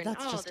murder and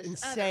all this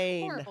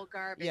insane. Other horrible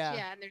garbage.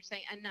 Yeah, and they're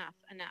saying enough.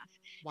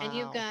 Wow. And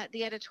you've got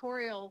the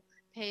editorial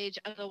page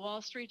of the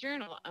Wall Street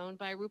Journal, owned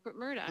by Rupert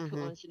Murdoch, who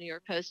owns the New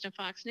York Post, and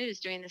Fox News,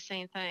 doing the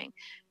same thing.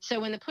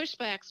 So when the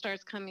pushback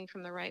starts coming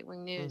from the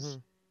right-wing news,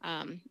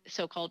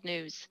 so-called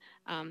news,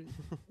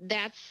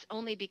 that's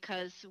only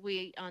because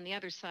we on the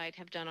other side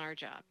have done our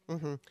job.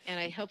 And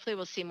I hopefully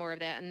we'll see more of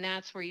that. And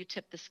that's where you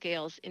tip the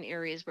scales in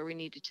areas where we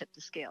need to tip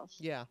the scales.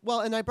 Yeah. Well,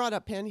 and I brought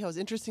up pantyhose,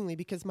 interestingly,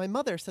 because my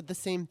mother said the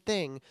same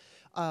thing.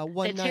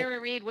 One night, Tara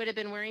Reid would have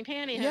been wearing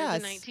pantyhose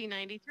in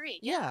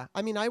 1993. Yeah.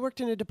 I mean, I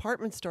worked in a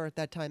department store at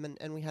that time,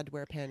 and we had to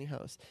wear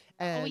pantyhose.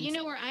 And, you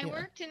know where I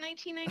worked in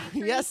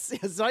 1993?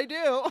 Yes, I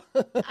do.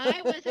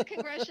 I was a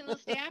congressional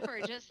staffer,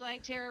 just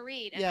like Tara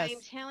Reid. And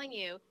I'm telling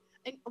you,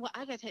 well,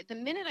 I got to tell you, the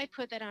minute I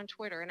put that on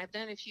Twitter, and I've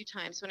done it a few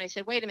times, when I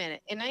said, wait a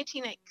minute,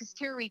 because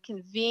Tara Reid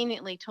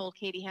conveniently told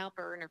Katie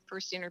Halper in her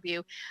first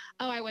interview,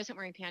 oh, I wasn't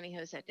wearing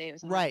pantyhose that day. It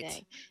was a hot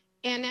day.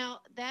 And now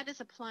that is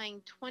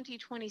applying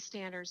 2020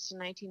 standards to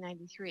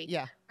 1993.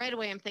 Yeah. Right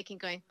away, I'm thinking,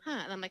 and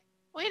I'm like,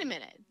 wait a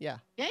minute. Yeah.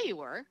 Yeah, you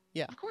were.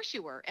 Yeah. Of course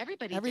you were.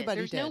 Everybody did.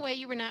 There's no way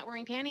you were not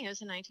wearing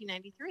pantyhose in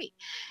 1993.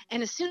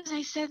 And as soon as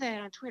I said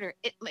that on Twitter,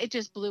 it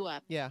just blew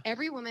up. Yeah.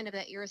 Every woman of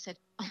that era said,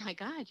 oh my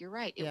God, you're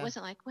right. It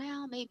wasn't like,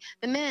 well, maybe.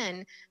 The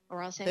men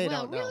were all saying, they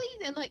well,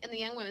 really? And the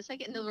young women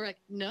said, and they were like,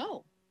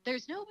 no.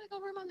 There's no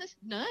wiggle room on this.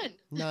 None.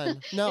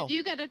 No. If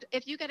you got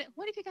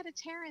what if you got a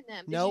tear in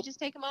them? Did you just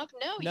take them off?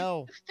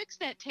 No. You fix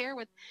that tear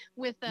with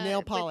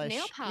nail polish.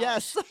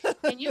 Yes.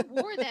 And you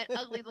wore that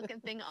ugly looking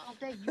thing all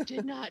day. You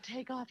did not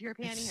take off your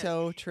pantyhose.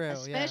 So true.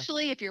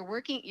 Especially if you're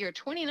working. You're a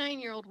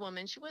 29-year-old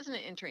woman. She wasn't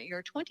an intern. You're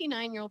a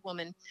 29-year-old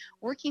woman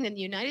working in the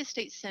United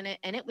States Senate,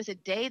 and it was a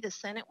day the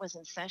Senate was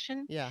in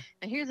session. Yeah.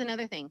 And here's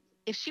another thing: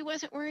 if she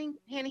wasn't wearing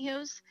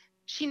pantyhose,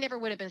 she never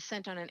would have been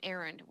sent on an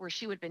errand where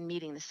she would have been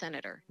meeting the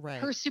senator. Right.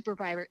 Her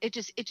supervisor, it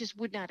just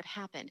would not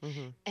have happened.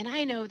 And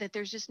I know that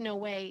there's just no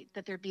way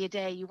that there'd be a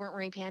day you weren't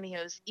wearing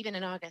pantyhose, even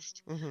in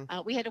August.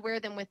 We had to wear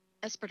them with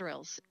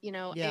espadrilles,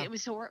 it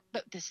was so,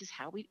 but this is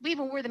how we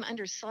even wore them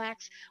under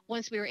slacks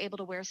once we were able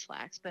to wear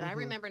slacks. But I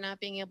remember not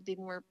being able to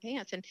even wear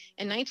pants. And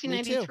in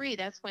 1993,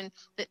 that's when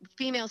the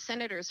female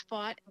senators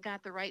fought and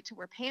got the right to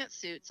wear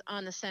pantsuits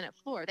on the Senate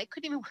floor. They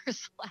couldn't even wear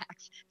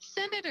slacks.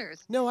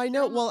 Senators. No, I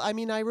know. Well, I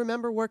mean, I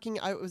remember working,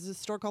 it was a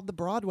store called the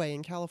Broadway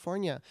in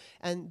California,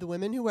 and the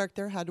women who worked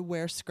there had to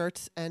wear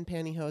skirts and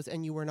pantyhose,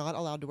 and you were not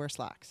allowed to wear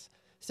slacks.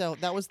 So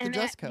that was the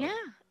dress code. Yeah,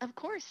 of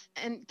course.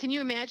 And can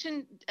you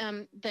imagine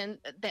then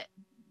that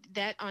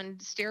that on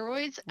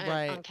steroids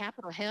on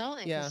Capitol Hill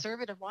in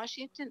conservative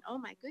Washington. Oh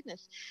my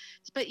goodness.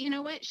 But you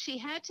know what? She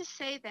had to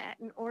say that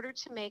in order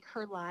to make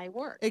her lie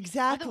work.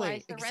 Exactly.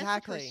 Otherwise, the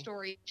rest of her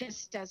story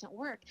just doesn't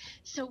work.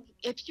 So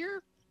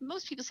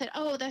most people said,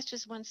 oh, that's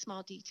just one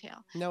small detail.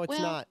 No, it's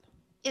not.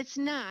 It's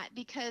not,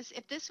 because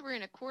if this were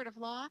in a court of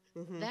law,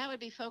 that would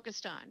be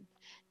focused on.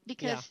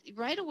 Because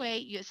right away,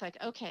 it's like,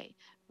 okay,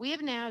 we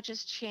have now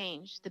just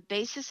changed the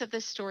basis of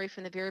this story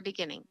from the very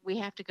beginning. We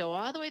have to go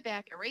all the way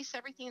back, erase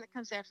everything that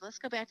comes after. Let's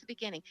go back to the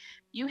beginning.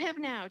 You have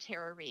now,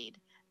 Tara Reid,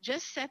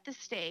 just set the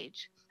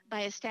stage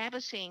by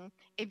establishing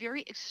a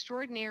very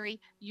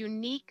extraordinary,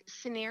 unique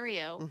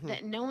scenario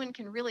that no one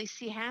can really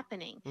see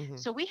happening.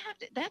 So we have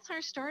to, that's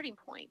our starting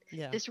point.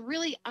 This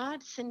really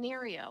odd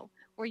scenario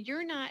where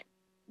you're not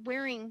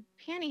wearing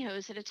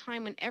pantyhose at a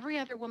time when every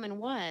other woman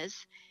was,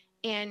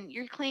 and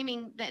you're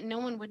claiming that no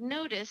one would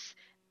notice,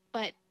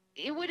 but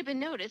it would have been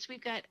noticed.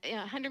 We've got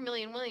 100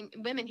 million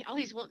women, all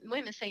these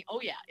women saying, oh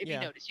yeah, if you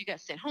notice, you got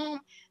sent home.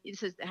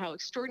 This is how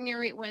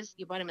extraordinary it was.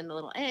 You bought them in the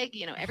little egg.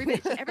 You know,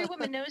 every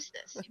woman knows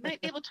this. You might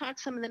be able to talk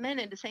some of the men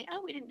into saying,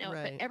 oh, we didn't know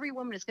it, but every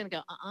woman is going to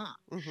go,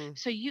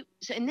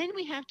 and then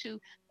we have to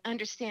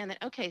understand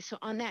that, okay, so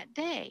on that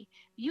day,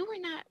 you were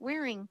not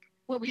wearing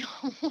what we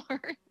all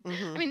wore.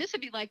 I mean, this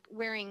would be like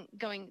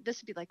going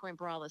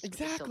braless.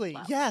 Exactly.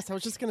 Yes, I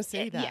was just going to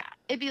say that. Yeah,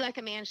 it'd be like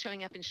a man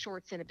showing up in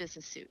shorts in a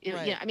business suit.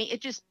 I mean,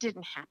 it just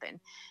didn't happen,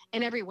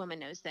 and every woman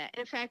knows that.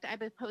 In fact, I've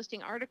been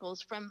posting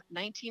articles from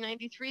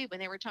 1993 when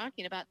they were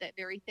talking about that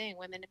very thing: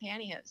 women in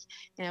pantyhose.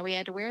 Now we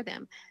had to wear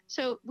them.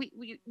 So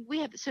we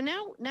have. So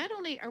now, not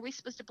only are we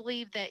supposed to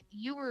believe that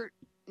you were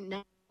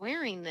not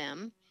wearing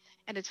them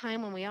at a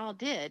time when we all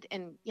did,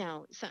 and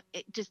so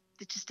it just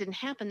didn't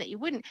happen, that you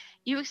wouldn't.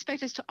 You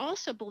expect us to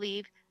also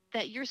believe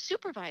that your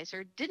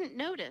supervisor didn't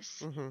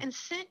notice and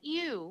sent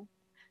you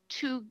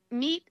to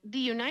meet the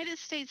United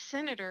States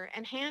senator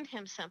and hand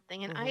him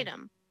something, an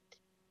item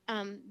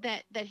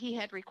that he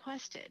had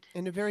requested.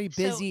 In a very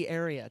busy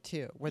area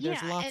too, where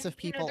there's lots of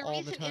people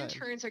all the time. The reason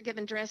interns are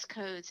given dress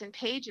codes and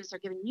pages are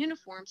given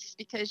uniforms is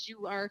because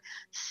you are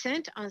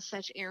sent on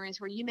such errands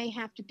where you may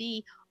have to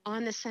be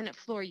on the Senate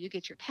floor. You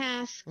get your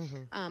pass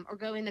or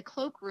go in the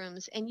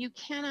cloakrooms, and you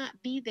cannot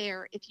be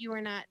there if you are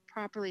not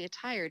properly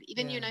attired.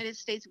 Even United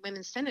States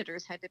women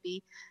senators had to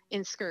be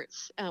in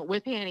skirts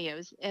with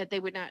pantyhose. They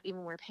would not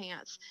even wear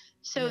pants.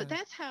 So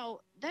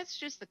that's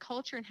just the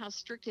culture and how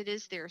strict it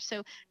is there.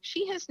 So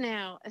she has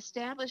now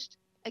established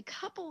a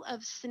couple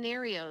of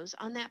scenarios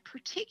on that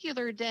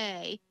particular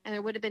day, and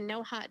there would have been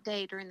no hot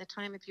day during the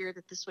time of year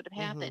that this would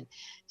have happened.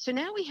 So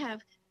now we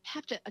have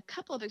a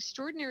couple of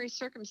extraordinary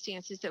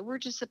circumstances that we're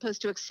just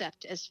supposed to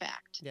accept as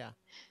fact.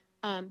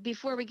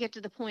 Before we get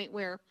to the point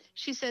where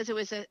she says it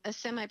was a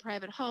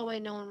semi-private hallway,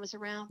 no one was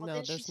around. Well,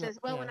 then she says,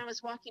 when I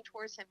was walking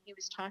towards him, he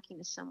was talking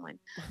to someone.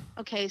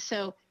 Okay,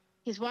 so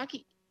he's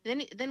walking.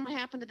 Then what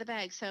happened to the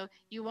bag? So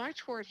you walk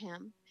toward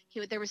him.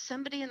 There was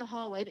somebody in the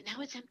hallway, but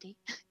now it's empty.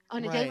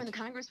 On a day when the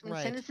Congress, when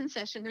the Senate's in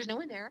session, there's no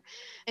one there.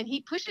 And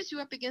he pushes you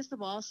up against the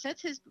wall,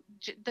 sets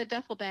the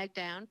duffel bag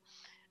down,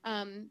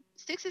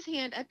 sticks his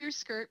hand up your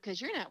skirt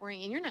because you're not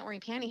wearing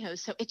pantyhose.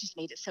 So it just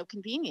made it so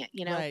convenient.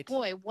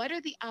 Boy, what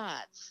are the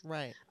odds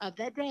of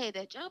that day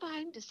that Joe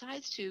Biden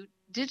decides to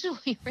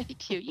digitally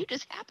rape you? You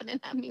just happen to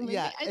have me.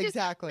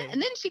 Exactly.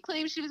 And then she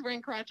claims she was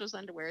wearing crotchless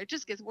underwear. It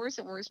just gets worse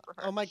and worse for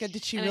her. Oh my God.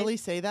 Did she really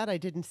say that? I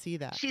didn't see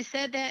that. She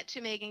said that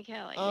to Megyn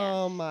Kelly.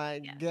 Oh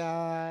my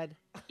God.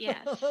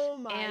 Yes. Oh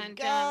my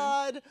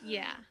God.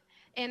 Yeah.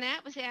 And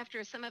that was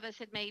after some of us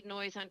had made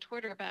noise on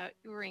Twitter about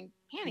wearing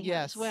pantyhose.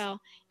 Yes. Well,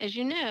 as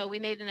you know, we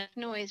made enough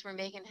noise where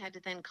Megyn had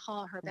to then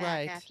call her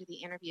back after the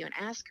interview and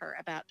ask her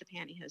about the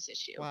pantyhose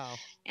issue. Wow.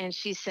 And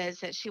she says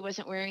that she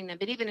wasn't wearing them,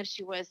 but even if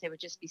she was, they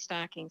would just be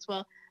stockings.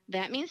 Well,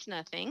 that means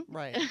nothing.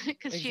 Right.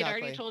 Because she had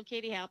already told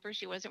Katie Halper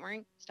she wasn't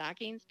wearing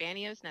stockings,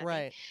 pantyhose, nothing.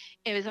 Right.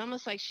 It was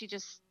almost like she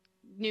just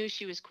knew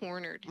she was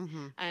cornered.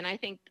 And I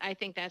think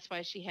that's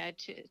why she had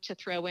to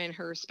throw in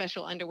her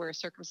special underwear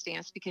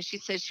circumstance, because she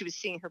said she was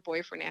seeing her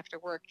boyfriend after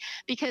work,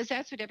 because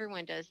that's what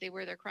everyone does. They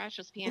wear their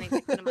crotchless panties,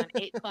 they put them on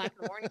 8 o'clock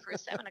in the morning for a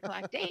 7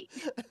 o'clock date,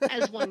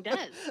 as one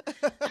does.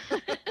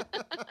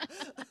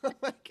 Oh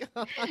my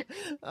God.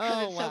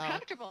 Oh, it's so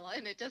comfortable,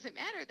 and it doesn't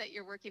matter that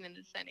you're working in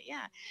the Senate.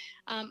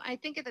 I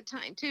think at the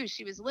time too,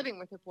 she was living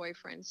with her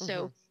boyfriend,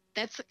 so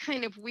that's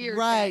kind of weird.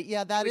 Right.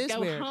 That is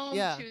go weird. Home,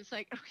 she was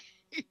like, okay.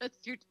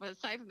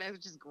 Aside from that,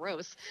 it's just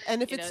gross.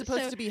 And if it's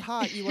supposed to be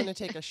hot, you want to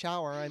take a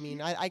shower. I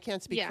mean, I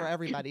can't speak for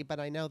everybody, but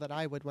I know that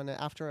I would want to,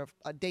 after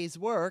a day's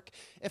work,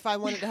 if I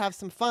wanted to have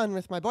some fun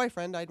with my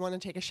boyfriend, I'd want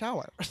to take a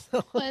shower.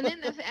 Well, and then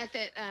the fact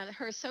that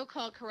her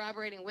so-called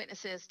corroborating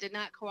witnesses did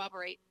not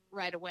corroborate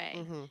right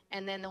away.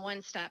 And then the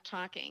one stopped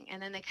talking. And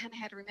then they kind of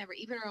had to remember,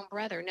 even her own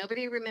brother,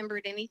 nobody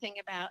remembered anything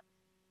about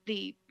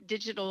the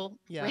digital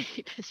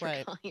rape, as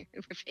we're calling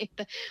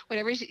it,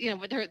 whatever,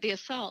 with her, the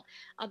assault.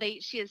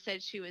 She had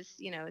said she was,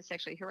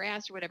 sexually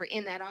harassed or whatever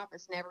in that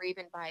office, never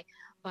even by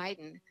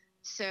Biden.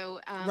 So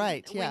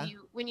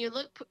when you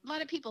look, a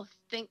lot of people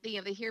think they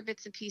hear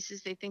bits and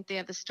pieces, they think they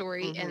have the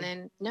story, and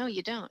then no,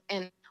 you don't.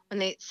 And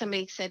when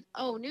somebody said,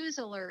 "Oh, news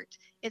alert!"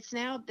 It's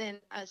now been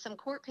some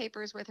court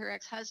papers with her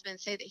ex-husband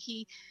say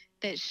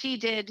that she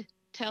did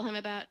tell him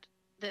about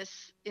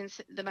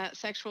about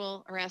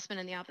sexual harassment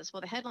in the office.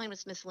 Well, the headline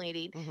was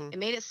misleading. It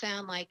made it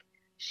sound like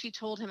she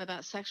told him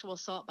about sexual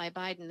assault by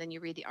Biden. Then you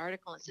read the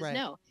article and it says,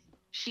 no,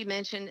 she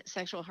mentioned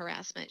sexual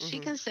harassment. She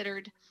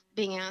considered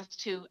being asked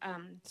to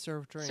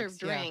serve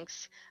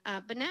drinks.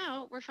 But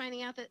now we're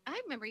finding out that I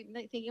remember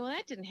thinking, well,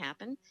 that didn't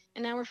happen.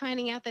 And now we're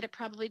finding out that it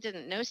probably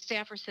didn't. No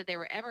staffer said they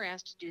were ever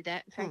asked to do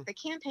that. In fact, the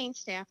campaign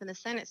staff and the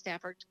Senate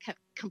staff are kept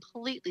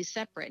completely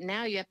separate.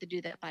 Now you have to do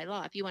that by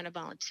law if you want to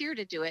volunteer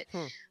to do it.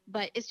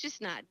 But it's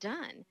just not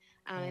done.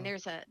 And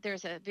there's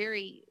a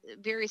very,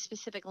 very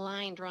specific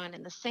line drawn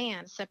in the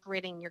sand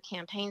separating your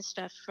campaign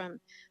stuff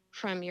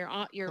from your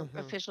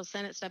official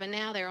Senate stuff. And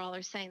now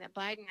they're saying that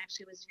Biden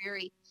actually was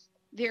very,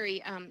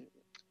 very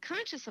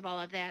conscious of all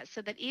of that,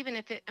 so that even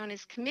if on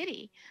his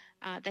committee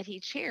that he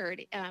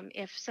chaired,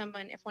 if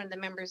one of the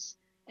members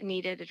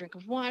needed a drink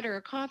of water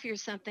or coffee or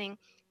something,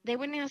 they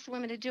wouldn't ask the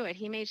women to do it.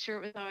 He made sure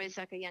it was always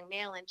like a young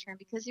male intern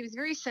because he was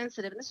very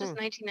sensitive. And this was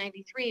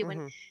 1993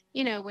 when,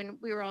 when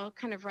we were all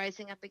kind of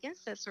rising up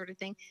against that sort of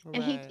thing.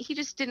 And he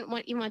just didn't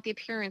want the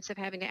appearance of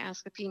having to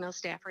ask a female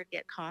staffer to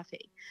get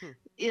coffee.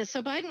 Yeah,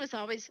 so Biden was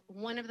always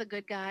one of the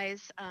good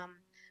guys.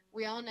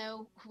 We all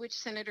know which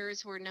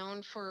senators were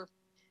known for,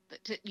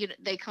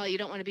 they call you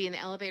don't want to be in the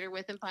elevator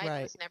with him.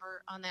 Biden was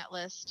never on that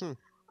list.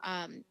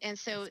 And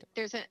so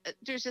there's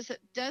just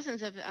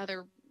dozens of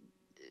other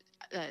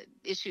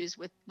issues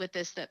with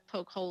this that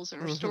poke holes in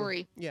her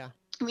story. Yeah.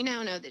 We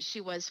now know that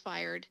she was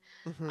fired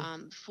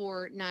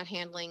for not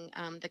handling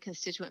the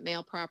constituent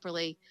mail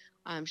properly.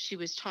 She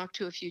was talked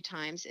to a few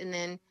times, and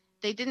then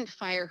they didn't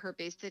fire her.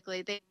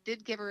 Basically, they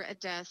did give her a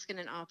desk in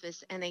an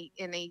office, and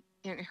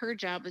her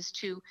job was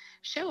to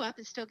show up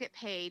and still get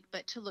paid,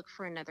 but to look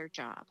for another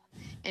job.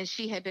 And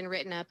she had been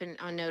written up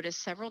on notice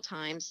several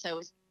times,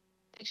 so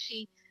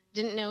she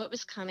didn't know it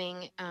was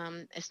coming.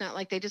 It's not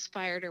like they just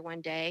fired her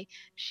one day.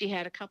 She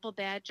had a couple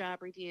bad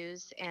job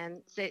reviews,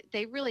 and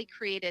they really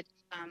created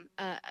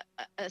a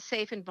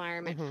safe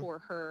environment for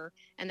her,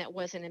 and that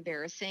wasn't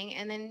embarrassing.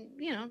 And then,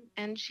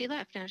 and she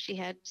left. Now she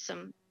had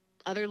some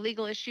other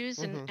legal issues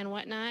and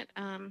whatnot.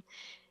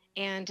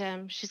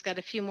 And she's got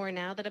a few more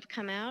now that have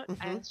come out.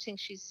 I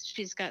think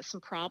she's got some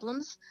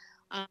problems.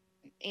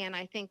 And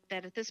I think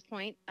that at this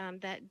point,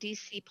 that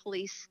DC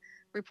police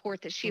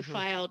report that she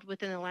filed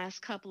within the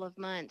last couple of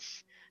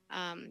months,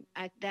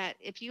 that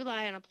if you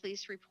lie on a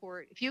police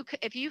report,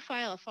 if you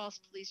file a false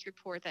police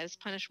report, that is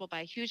punishable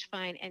by a huge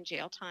fine and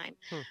jail time.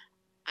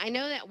 I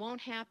know that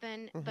won't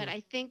happen, but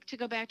I think, to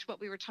go back to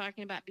what we were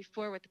talking about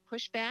before with the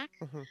pushback,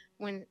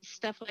 when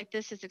stuff like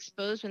this is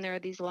exposed, when there are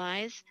these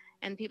lies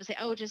and people say,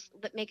 oh, just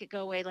make it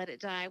go away, let it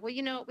die.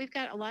 Well, we've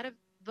got a lot of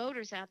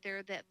voters out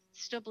there that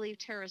still believe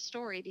Tara's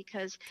story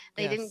because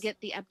they didn't get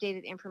the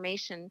updated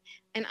information.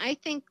 And I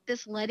think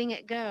this letting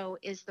it go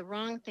is the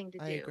wrong thing to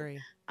do. I agree.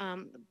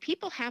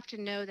 People have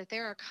to know that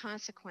there are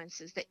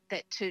consequences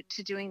that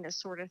to doing this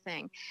sort of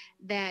thing.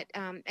 That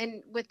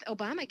and with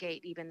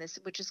Obamagate, even this,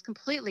 which is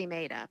completely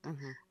made up,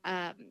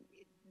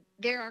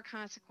 there are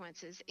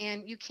consequences,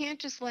 and you can't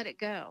just let it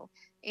go.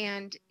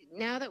 And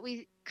now that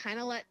we kind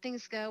of let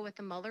things go with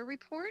the Mueller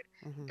report,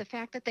 the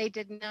fact that they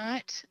did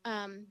not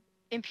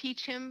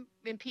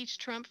impeach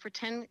Trump for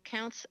 10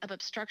 counts of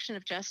obstruction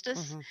of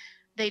justice.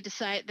 They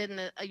decided, then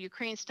the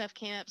Ukraine stuff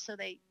came up, so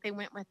they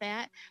went with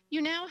that.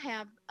 You now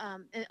have,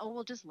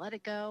 we'll just let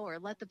it go, or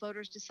let the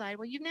voters decide.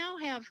 Well, you now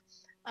have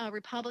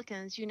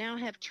Republicans, you now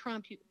have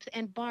Trump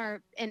and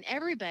Barr and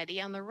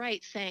everybody on the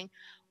right saying,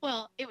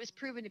 well, it was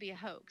proven to be a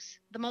hoax.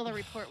 The Mueller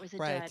report was a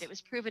dud. It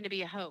was proven to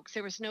be a hoax.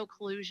 There was no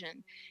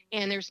collusion,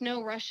 and there's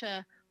no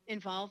Russia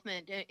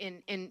involvement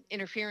in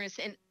interference.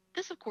 And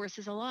this, of course,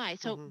 is a lie.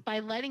 So by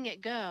letting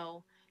it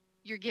go,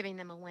 you're giving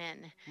them a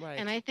win.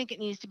 And I think it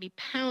needs to be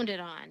pounded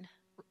on.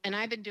 And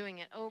I've been doing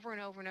it over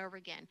and over and over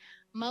again.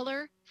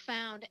 Mueller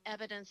found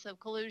evidence of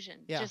collusion,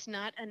 just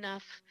not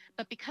enough.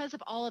 But because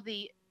of all of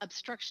the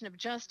obstruction of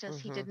justice,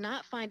 he did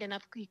not find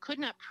enough. He could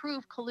not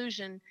prove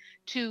collusion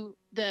to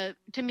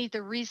meet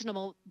the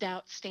reasonable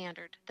doubt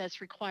standard that's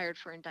required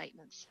for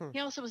indictments. He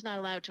also was not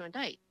allowed to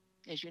indict,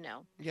 as you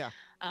know.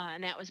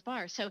 And that was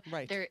Barr. So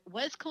there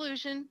was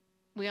collusion.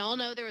 We all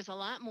know there was a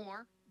lot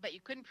more, but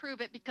you couldn't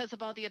prove it because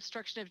of all the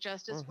obstruction of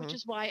justice, which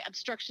is why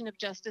obstruction of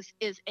justice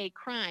is a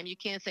crime. You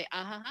can't say,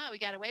 we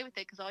got away with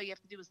it because all you have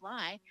to do is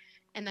lie,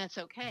 and that's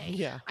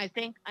okay. I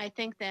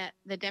think that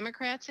the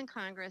Democrats in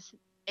Congress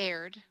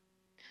erred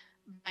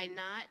by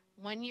not,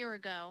 1 year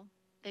ago,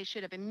 they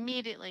should have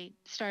immediately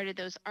started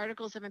those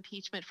articles of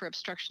impeachment for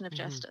obstruction of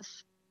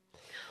justice.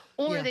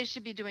 Or they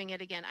should be doing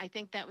it again. I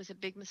think that was a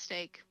big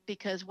mistake,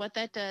 because what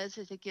that does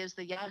is it gives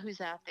the yahoos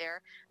out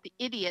there, the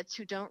idiots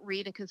who don't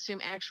read and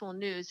consume actual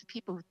news, the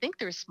people who think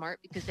they're smart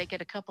because they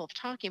get a couple of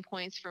talking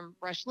points from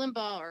Rush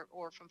Limbaugh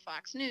or from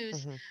Fox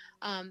News,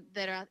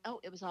 that are,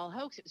 it was all a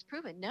hoax. It was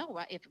proven. No,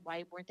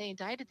 why weren't they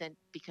indicted then?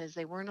 Because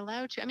they weren't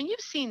allowed to. I mean,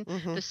 you've seen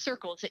the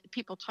circles that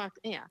people talk.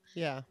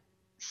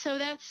 So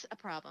that's a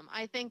problem.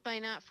 I think by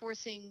not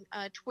forcing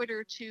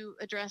Twitter to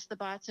address the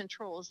bots and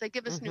trolls, they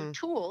give us new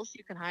tools.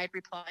 You can hide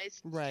replies.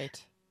 Right.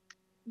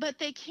 But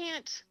they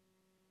can't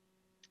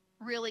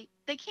really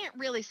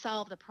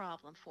solve the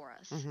problem for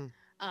us.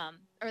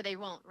 Or they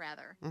won't,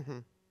 rather.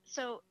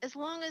 So as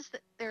long as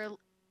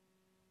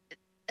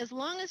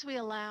we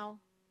allow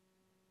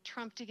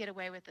Trump to get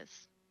away with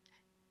this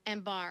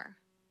and Barr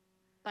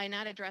by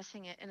not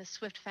addressing it in a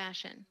swift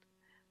fashion,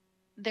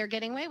 they're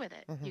getting away with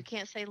it. You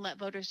can't say let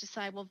voters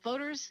decide. Well,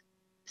 voters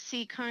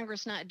see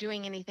Congress not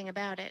doing anything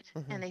about it,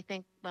 and they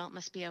think, well, it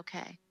must be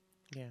okay.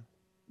 Yeah.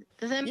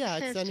 Does that make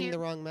sense? It's sending the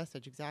wrong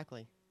message.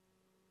 Exactly.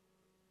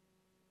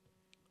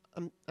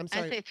 I'm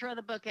sorry. I say throw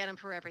the book at him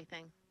for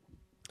everything.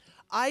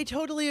 I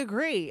totally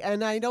agree.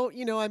 And I don't,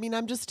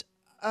 I'm just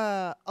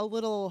a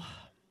little,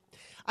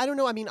 I don't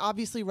know. I mean,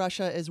 obviously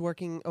Russia is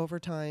working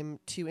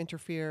overtime to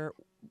interfere.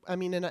 I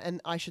mean,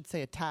 and I should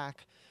say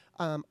attack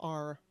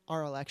our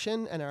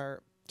election and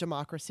our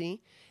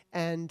democracy.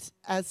 And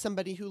as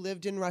somebody who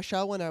lived in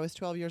Russia when I was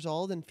 12 years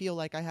old and feel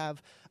like I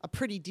have a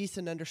pretty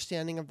decent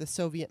understanding of the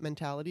Soviet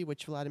mentality,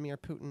 which Vladimir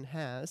Putin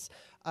has,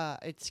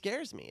 it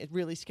scares me. It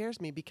really scares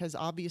me because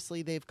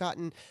obviously they've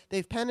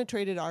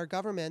penetrated our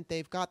government.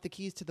 They've got the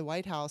keys to the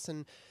White House,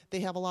 and they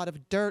have a lot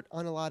of dirt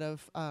on a lot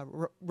of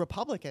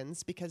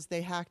Republicans because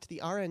they hacked the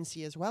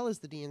RNC as well as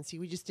the DNC.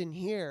 We just didn't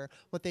hear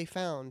what they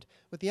found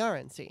with the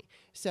RNC.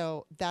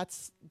 So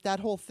that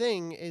whole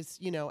thing is,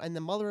 and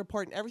the Mueller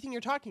report and everything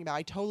you're talking about,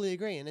 I totally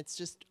agree. And it's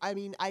just, I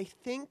mean, I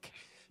think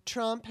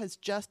Trump has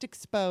just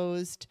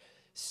exposed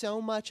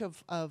so much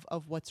of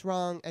what's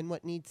wrong and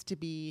what needs to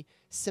be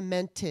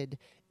cemented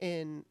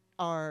in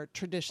our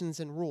traditions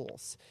and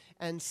rules.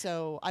 And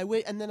so I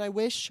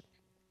wish,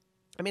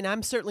 I mean,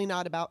 I'm certainly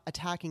not about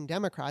attacking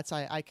Democrats.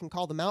 I can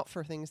call them out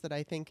for things that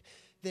I think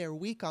they're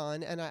weak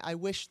on. And I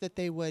wish that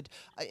they would,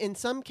 in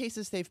some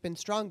cases they've been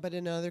strong, but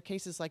in other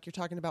cases, like you're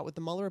talking about with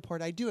the Mueller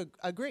report, I do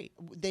agree.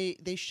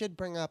 They should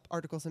bring up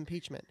articles of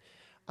impeachment.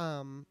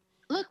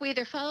 Look, we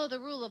either follow the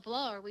rule of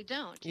law or we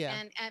don't. Yeah.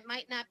 And it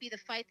might not be the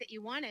fight that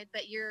you wanted,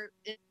 but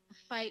it's the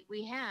fight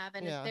we have,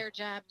 and it's their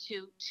job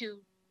to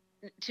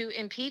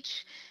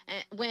impeach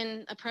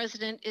when a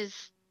president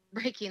is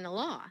breaking the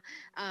law.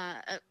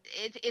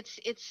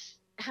 It's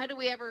how do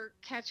we ever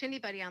catch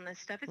anybody on this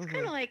stuff? It's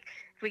kind of like,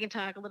 if we can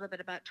talk a little bit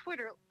about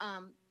Twitter,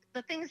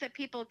 the things that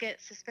people get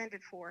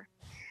suspended for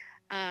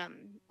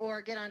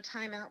or get on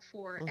timeout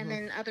for, and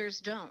then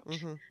others don't,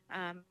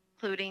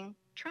 including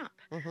Trump.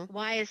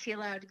 Why is he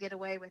allowed to get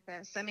away with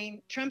this? I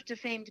mean, Trump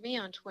defamed me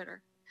on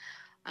Twitter.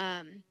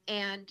 And,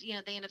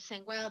 they end up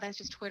saying, well, that's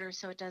just Twitter,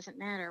 so it doesn't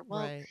matter.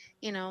 Well, right.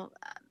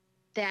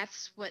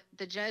 That's what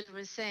the judge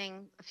was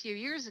saying a few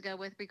years ago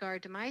with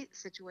regard to my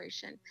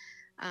situation.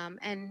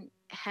 And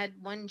had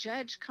one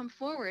judge come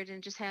forward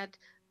and just had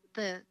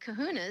the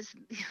kahunas,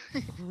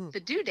 the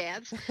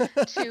doodads,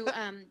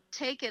 to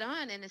take it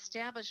on and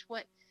establish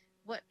what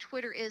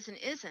Twitter is and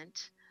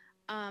isn't,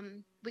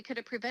 we could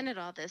have prevented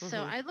all this.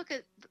 So I look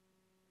at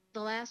the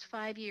last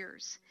 5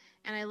 years,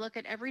 and I look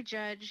at every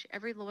judge,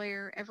 every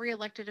lawyer, every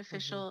elected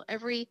official,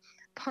 every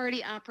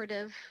party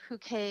operative who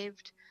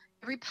caved,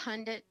 every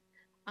pundit,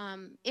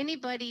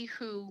 anybody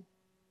who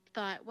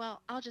thought,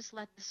 well, I'll just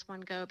let this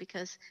one go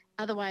because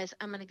otherwise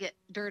I'm going to get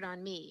dirt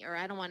on me, or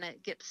I don't want to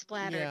get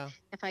splattered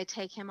if I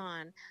take him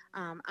on.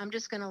 I'm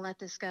just going to let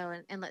this go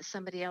and let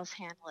somebody else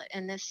handle it.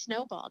 And this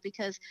snowballed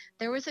because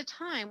there was a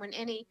time when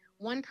any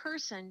one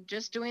person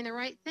just doing the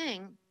right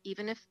thing,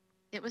 even if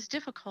it was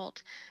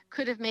difficult,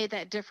 could have made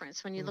that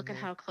difference when you look at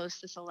how close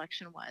this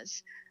election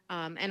was.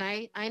 And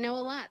I know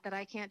a lot that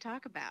I can't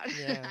talk about.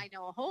 Yeah. I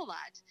know a whole lot.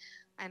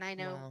 And I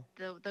know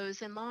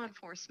those in law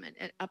enforcement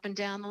up and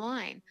down the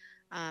line.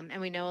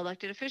 And we know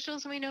elected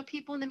officials, and we know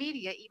people in the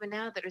media even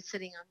now that are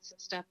sitting on some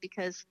stuff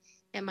because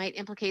it might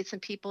implicate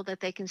some people that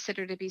they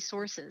consider to be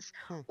sources,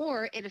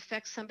 or it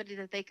affects somebody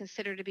that they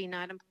consider to be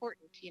not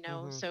important,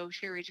 So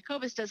Cheri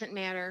Jacobus doesn't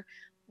matter.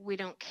 We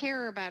don't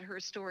care about her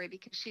story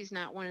because she's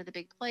not one of the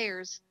big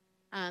players.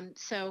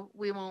 So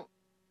we won't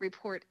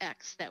report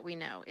X that we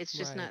know. It's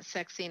just not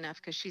sexy enough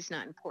because she's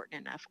not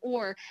important enough.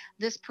 Or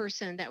this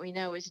person that we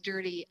know is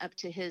dirty up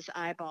to his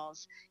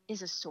eyeballs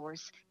is a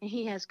source, and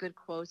he has good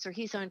quotes, or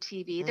he's on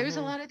TV. There's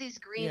a lot of these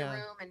green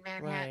room and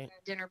Manhattan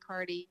dinner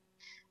party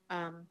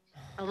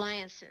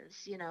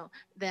alliances,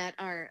 that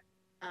are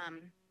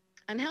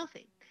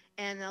unhealthy.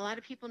 And a lot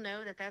of people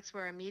know that that's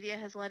where our media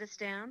has let us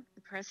down.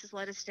 The press has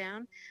let us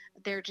down.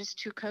 They're just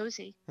too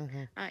cozy.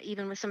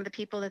 Even with some of the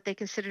people that they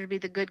consider to be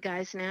the good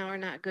guys now are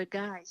not good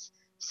guys.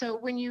 So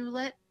when you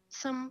let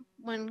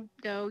someone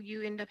go,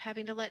 you end up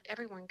having to let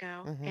everyone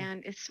go.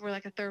 And we're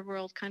like a third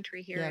world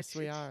country here. Yes,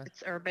 we are.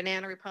 Or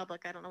banana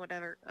republic. I don't know what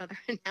other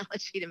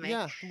analogy to make.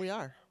 Yeah, we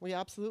are. We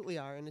absolutely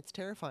are. And it's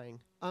terrifying.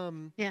 But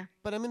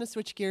I'm going to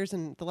switch gears.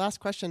 And the last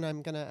question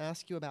I'm going to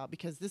ask you about,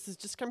 because this has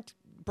just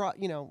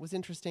was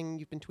interesting.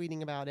 You've been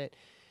tweeting about it.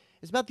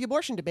 It's about the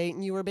abortion debate.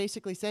 And you were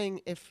basically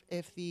saying if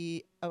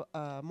the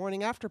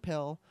morning after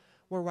pill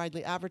were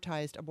widely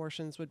advertised,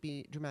 abortions would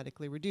be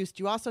dramatically reduced.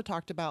 You also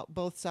talked about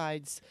both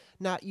sides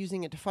not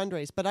using it to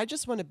fundraise, but I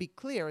just want to be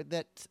clear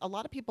that a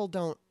lot of people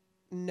don't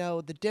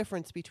know the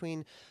difference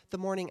between the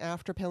morning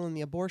after pill and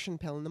the abortion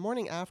pill. And the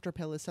morning after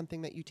pill is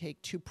something that you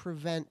take to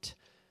prevent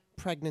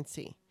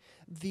pregnancy.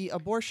 The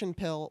abortion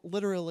pill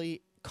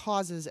literally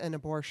causes an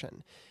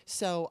abortion.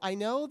 So I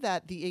know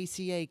that the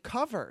ACA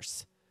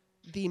covers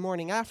the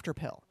morning after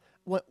pill,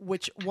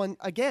 which one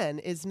again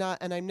is not,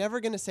 and I'm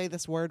never going to say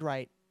this word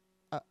right.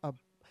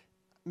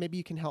 Maybe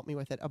you can help me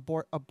with it.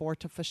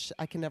 Abortific.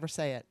 I can never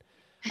say it.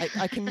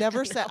 I can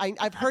never say.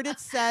 I've heard it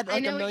said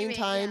like a million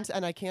times,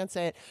 and I can't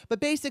say it. But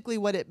basically,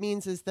 what it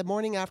means is the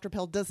morning after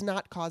pill does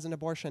not cause an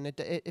abortion.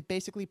 It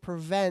basically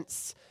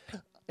prevents,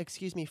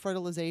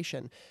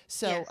 fertilization.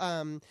 So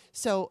Yes.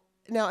 So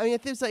now, I mean,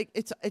 if there's like,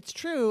 it's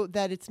true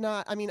that it's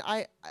not. I mean,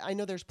 I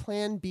know there's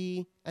Plan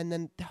B, and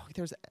then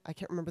I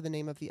can't remember the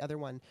name of the other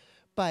one.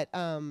 But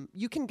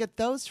you can get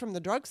those from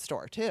the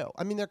drugstore, too.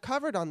 I mean, they're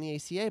covered on the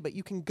ACA, but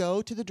you can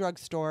go to the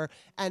drugstore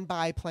and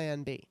buy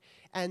Plan B.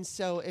 And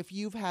so if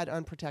you've had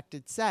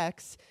unprotected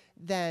sex,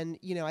 then,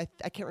 I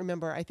can't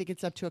remember. I think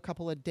it's up to a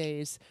couple of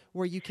days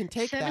where you can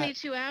take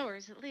 72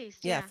 hours at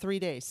least. Yeah, 3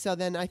 days. So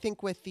then I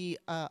think with the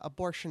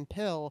abortion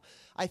pill,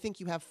 I think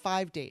you have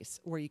 5 days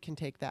where you can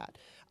take that.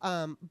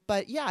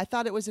 But yeah, I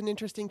thought it was an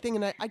interesting thing.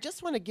 And I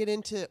just want to get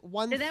into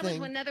one thing. That was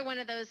another one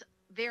of those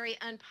very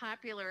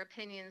unpopular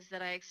opinions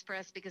that I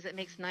expressed because it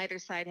makes neither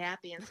side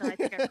happy. And so I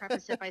think I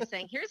preface it by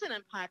saying, here's an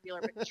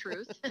unpopular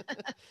truth.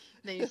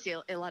 Then you see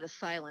a lot of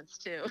silence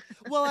too.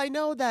 Well, I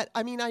know that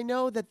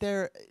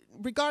there,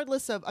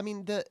 regardless of,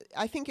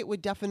 I think it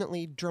would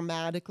definitely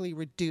dramatically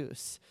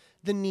reduce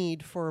the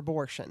need for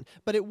abortion,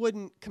 but it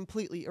wouldn't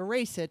completely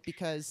erase it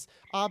because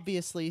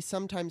obviously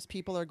sometimes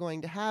people are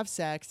going to have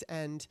sex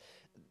and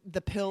the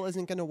pill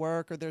isn't going to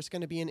work or there's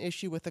going to be an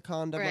issue with the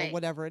condom or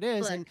whatever it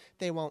is. Look, and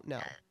they won't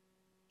know.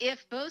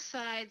 If both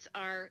sides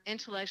are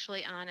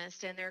intellectually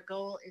honest and their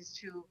goal is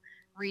to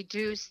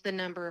reduce the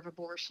number of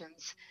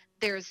abortions,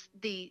 there's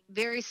the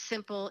very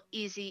simple,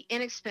 easy,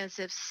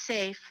 inexpensive,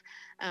 safe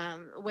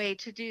way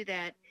to do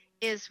that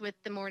is with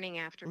the morning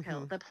after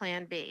pill, the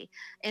Plan B.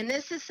 And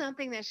this is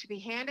something that should be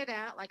handed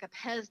out like a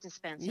Pez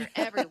dispenser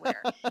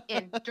everywhere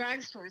in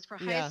drugstores for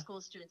high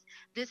school students.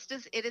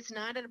 It is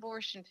not an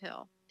abortion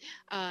pill.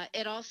 But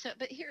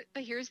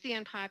here's the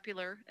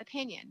unpopular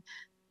opinion.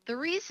 The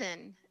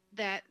reason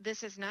that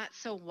this is not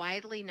so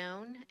widely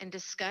known and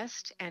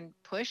discussed and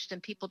pushed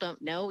and people don't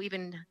know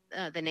even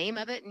the name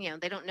of it, and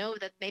they don't know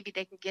that maybe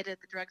they can get it at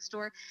the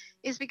drugstore,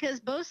 is because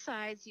both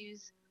sides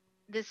use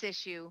this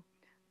issue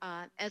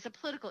as a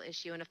political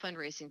issue and a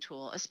fundraising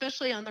tool,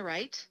 especially on the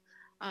right.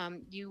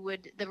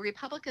 The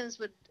Republicans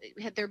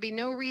there'd be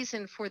no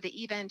reason for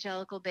the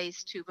evangelical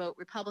base to vote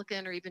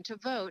Republican or even to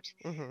vote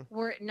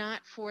were it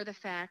not for the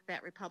fact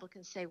that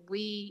Republicans say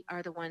we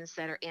are the ones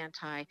that are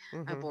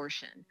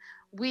anti-abortion.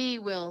 We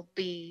will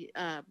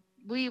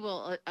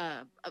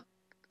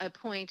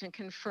appoint and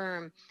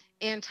confirm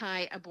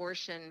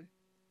anti-abortion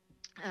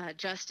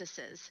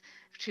justices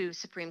to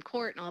Supreme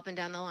Court and up and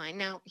down the line.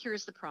 Now,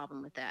 here's the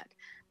problem with that.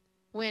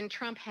 When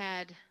Trump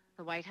had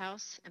the White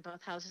House and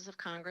both houses of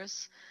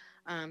Congress,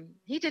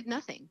 he did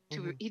nothing.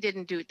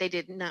 They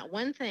did not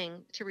one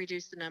thing to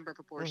reduce the number of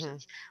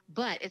abortions.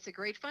 But it's a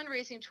great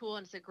fundraising tool,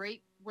 and it's a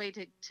great way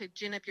to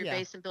gin up your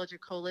base and build your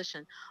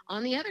coalition.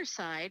 On the other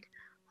side,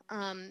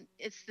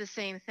 it's the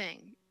same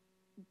thing.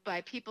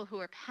 By people who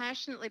are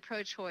passionately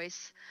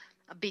pro-choice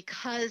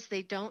because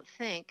they don't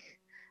think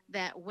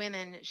that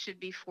women should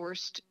be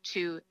forced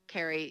to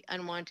carry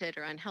unwanted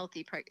or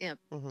unhealthy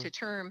to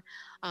term.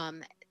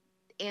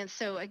 And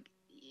so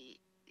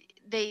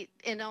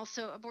and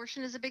also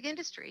abortion is a big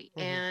industry,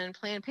 and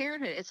Planned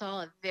Parenthood, it's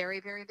all a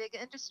very, very big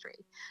industry.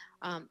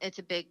 It's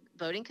a big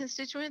voting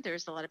constituent.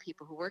 There's a lot of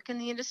people who work in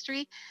the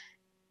industry,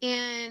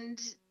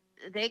 and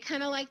they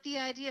kind of like the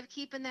idea of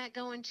keeping that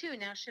going too.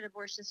 Now, should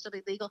abortion still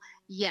be legal?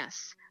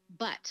 Yes,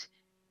 but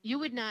you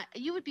would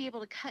be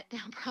able to cut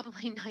down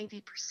probably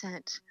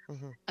 90%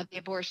 of the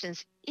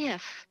abortions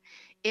if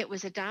it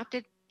was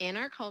adopted in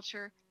our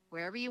culture,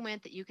 wherever you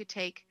went, that you could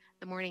take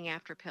the morning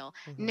after pill.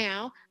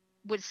 Now,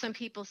 would some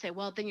people say,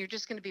 well, then you're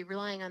just going to be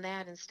relying on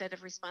that instead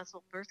of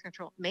responsible birth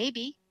control?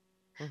 Maybe.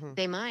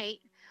 They might,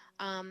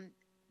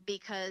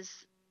 because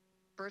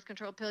birth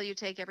control pill you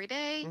take every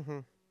day.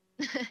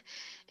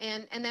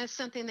 And that's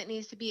something that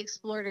needs to be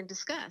explored and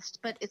discussed,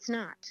 but it's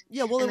not.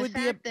 Yeah, well, and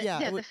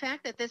the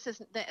fact that this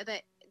is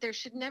that there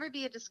should never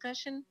be a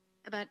discussion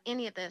about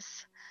any of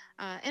this,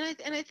 and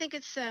I think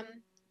it's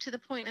to the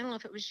point. I don't know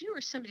if it was you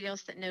or somebody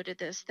else that noted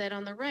this, that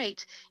on the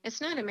right, it's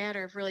not a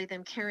matter of really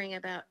them caring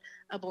about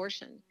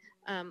abortion.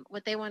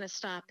 What they want to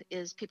stop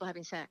is people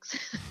having sex.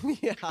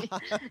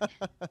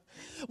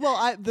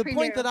 Well, the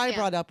point that I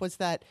brought up was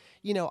that,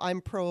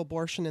 I'm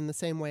pro-abortion in the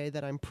same way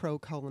that I'm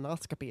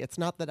pro-colonoscopy. It's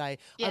not that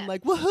I'm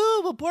like,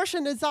 woohoo,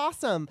 abortion is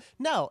awesome.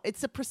 No,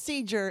 it's a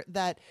procedure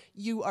that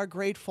you are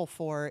grateful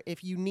for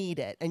if you need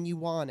it and you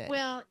want it.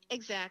 Well,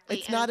 exactly.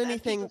 It's not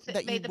anything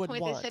that you would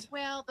want. They said,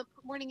 well, the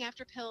morning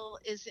after pill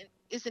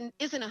isn't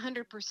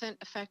 100%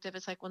 effective,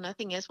 it's like, well,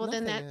 nothing is. Well,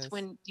 nothing then that's is.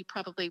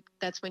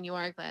 that's when you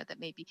are glad that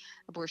maybe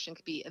abortion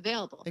could be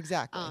available.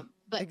 Exactly.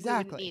 But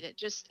exactly. we wouldn't need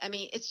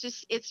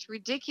it. It's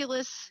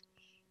ridiculous.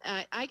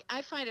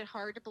 I find it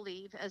hard to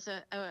believe as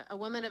a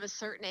woman of a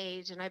certain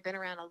age, and I've been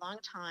around a long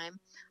time.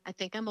 I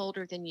think I'm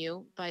older than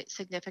you by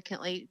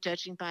significantly,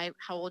 judging by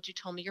how old you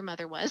told me your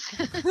mother was.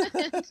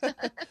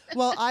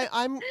 Well,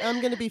 I'm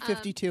going to be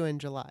 52 in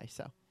July,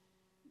 so.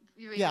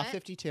 Yeah,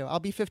 52. I'll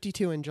be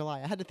 52 in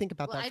July. I had to think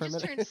about that for a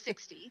minute. I just turned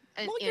 60.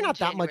 Well, you're not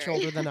that much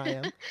older than I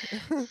am.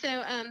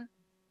 So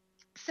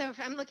if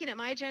I'm looking at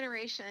my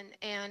generation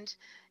and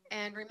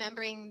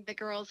remembering the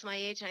girls my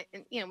age,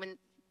 when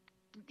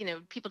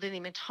people didn't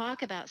even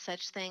talk about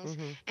such things,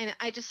 and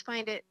I just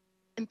find it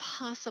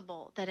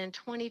impossible that in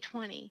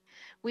 2020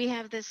 we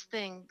have this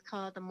thing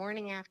called the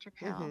morning after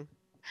pill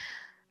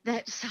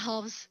that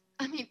solves.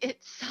 I mean, it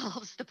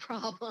solves the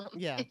problem.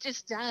 Yeah. It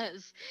just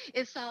does.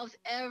 It solves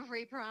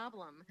every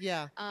problem.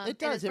 Yeah, it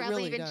does. And it's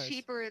probably really even does.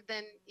 cheaper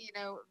than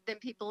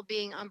people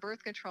being on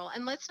birth control.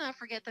 And let's not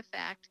forget the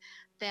fact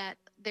that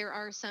there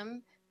are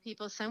some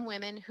people, some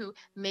women who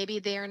maybe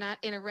they are not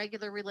in a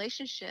regular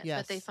relationship,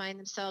 but they find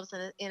themselves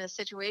in a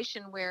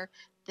situation where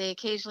they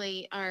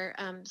occasionally are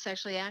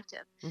sexually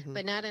active,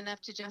 but not enough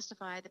to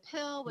justify the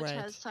pill, which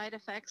has side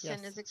effects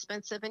and is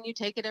expensive, and you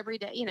take it every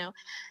day.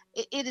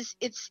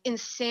 It's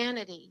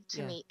insanity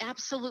to me,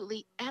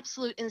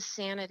 absolute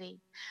insanity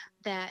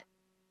that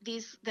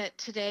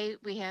today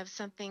we have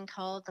something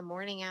called the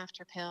morning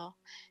after pill,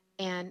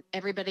 and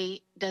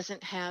everybody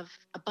doesn't have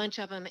a bunch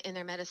of them in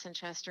their medicine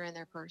chest or in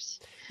their purse.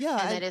 Yeah.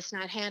 And that it's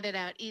not handed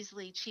out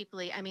easily,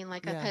 cheaply. I mean,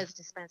 like a Pez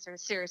dispenser.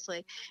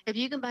 Seriously. If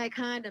you can buy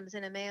condoms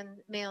in a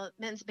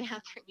men's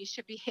bathroom, you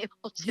should be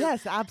able to.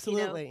 Yes,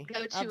 absolutely.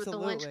 Go to the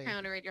lunch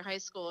counter at your high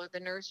school or the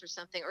nurse or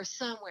something or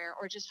somewhere,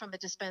 or just from a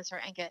dispenser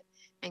and get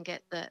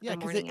the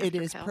morning after it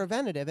is pill.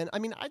 preventative. And I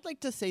mean, I'd like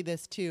to say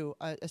this too,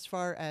 as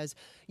far as,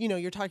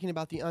 you're talking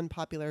about the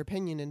unpopular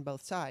opinion in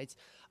both sides.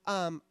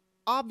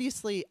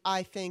 Obviously,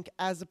 I think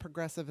as a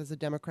progressive, as a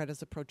Democrat,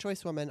 as a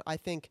pro-choice woman, I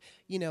think,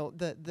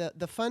 the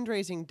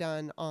fundraising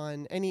done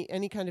on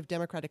any kind of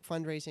Democratic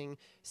fundraising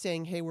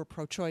saying, hey, we're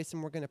pro-choice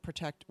and we're going to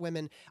protect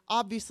women,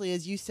 obviously,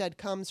 as you said,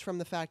 comes from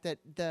the fact that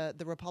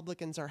the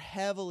Republicans are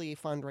heavily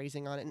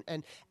fundraising on it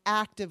and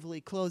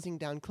actively closing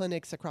down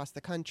clinics across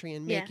the country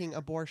and making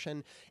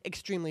abortion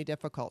extremely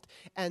difficult.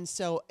 And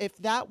so if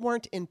that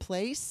weren't in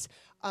place,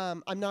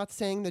 I'm not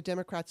saying the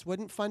Democrats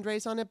wouldn't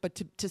fundraise on it,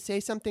 but to say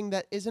something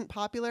that isn't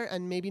popular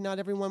and maybe not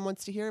everyone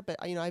wants to hear, but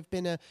I've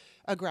been a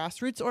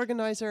grassroots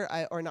organizer,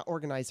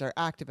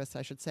 activist,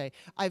 I should say.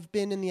 I've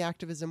been in the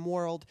activism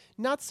world,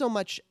 not so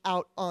much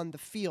out on the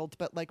field,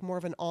 but like more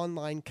of an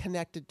online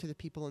connected to the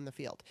people in the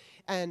field.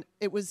 And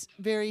it was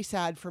very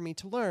sad for me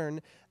to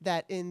learn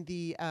that in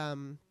the, I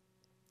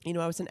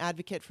was an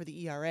advocate for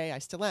the ERA, I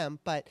still am,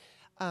 but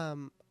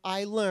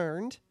I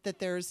learned that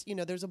there's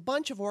a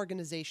bunch of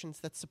organizations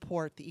that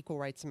support the Equal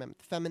Rights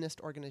Amendment,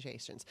 feminist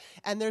organizations.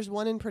 And there's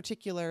one in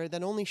particular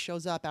that only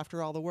shows up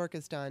after all the work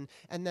is done,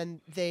 and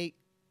then they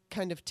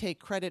kind of take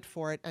credit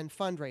for it and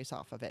fundraise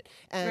off of it.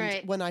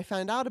 And when I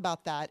found out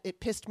about that, it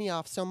pissed me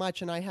off so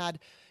much. And I had,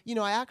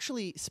 I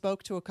actually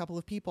spoke to a couple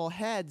of people,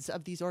 heads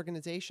of these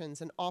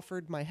organizations, and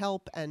offered my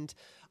help and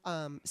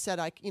said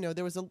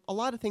there was a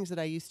lot of things that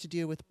I used to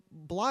do with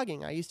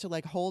blogging. I used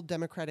to hold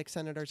Democratic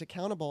senators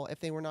accountable if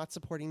they were not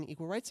supporting the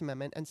Equal Rights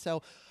Amendment. And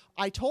so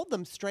I told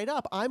them straight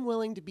up, I'm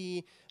willing to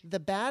be the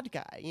bad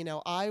guy,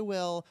 I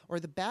will, or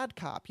the bad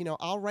cop,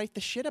 I'll write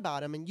the shit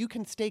about him and you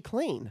can stay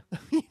clean,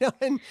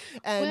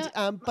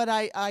 but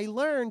I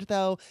learned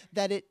though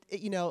that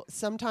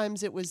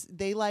sometimes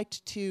they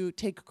liked to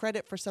take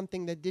credit for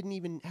something that didn't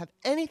even have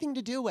anything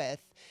to do with,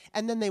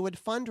 and then they would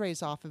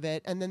fundraise off of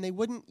it, and then they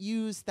wouldn't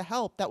use the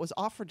help that was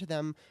offered to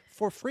them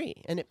for free.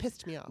 And it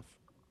pissed me off.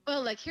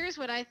 Well, here's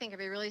what I think would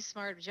be really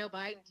smart of Joe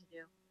Biden to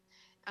do,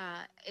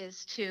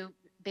 is to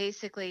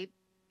basically,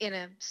 in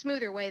a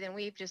smoother way than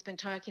we've just been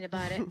talking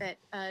about it, but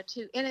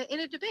in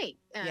a debate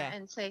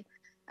and say,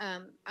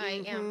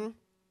 I am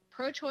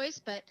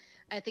pro-choice, but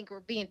I think we're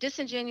being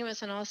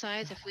disingenuous on all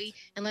sides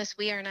unless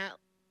we are not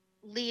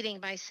leading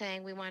by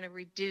saying we want to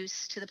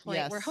reduce to the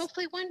point where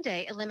hopefully one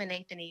day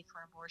eliminate the need for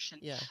abortion.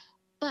 Yeah.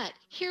 But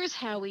here's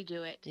how we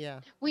do it.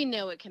 Yeah. We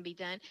know it can be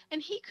done. And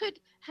he could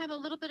have a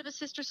little bit of a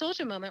Sister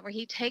Soldier moment where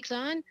he takes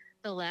on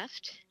the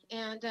left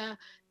and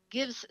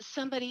gives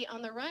somebody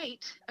on the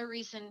right a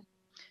reason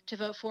to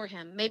vote for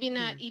him. Maybe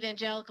not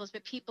evangelicals,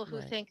 but people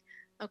who think,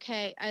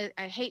 okay,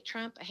 I hate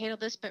Trump, I hate all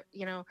this, but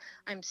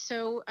I'm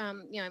so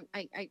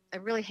I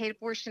really hate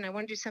abortion. I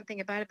want to do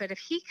something about it. But if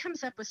he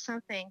comes up with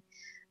something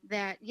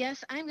that,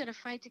 yes, I'm going to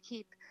fight to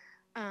keep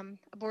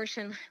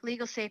abortion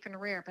legal, safe, and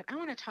rare, but I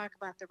want to talk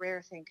about the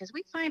rare thing, because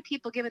we find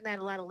people giving that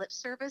a lot of lip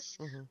service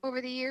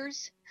over the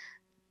years.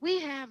 We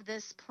have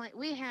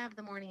we have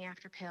the morning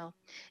after pill,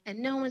 and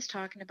no one's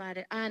talking about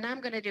it. And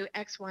I'm going to do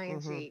X, Y,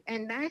 and Z.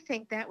 And I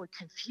think that would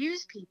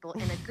confuse people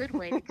in a good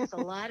way, because a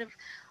lot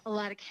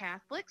of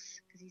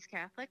Catholics, because he's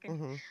Catholic,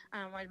 and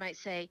one might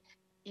say,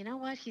 you know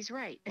what, he's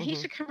right. And he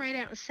should come right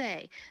out and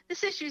say,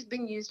 this issue is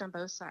being used on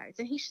both sides.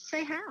 And he should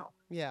say how.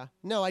 Yeah.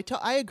 No,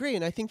 I agree.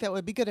 And I think that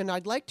would be good. And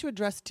I'd like to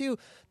address, too,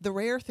 the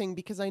rare thing,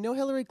 because I know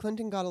Hillary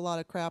Clinton got a lot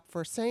of crap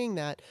for saying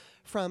that,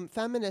 from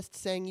feminists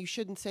saying you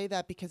shouldn't say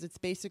that because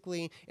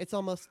it's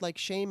almost like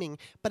shaming.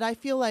 But I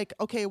feel like,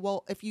 okay,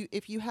 well,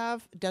 if you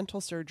have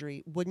dental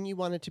surgery, wouldn't you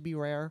want it to be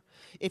rare?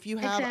 If you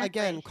have,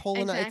 again,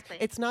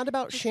 it's not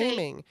about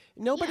shaming.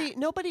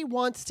 Nobody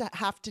wants to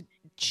have to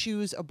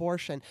choose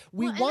abortion.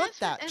 We want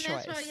that choice. And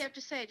that's what you have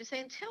to say. To say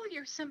until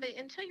you're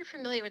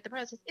familiar with the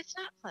process, it's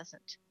not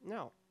pleasant.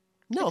 No,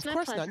 of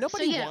course not.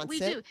 Nobody wants we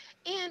it. Do.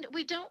 And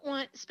we don't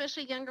want,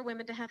 especially younger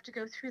women, to have to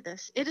go through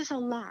this. It is a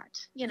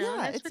lot,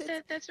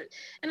 that's what,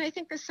 and I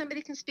think that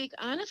somebody can speak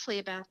honestly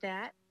about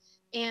that,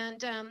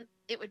 and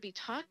it would be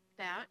talked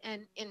about,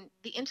 and in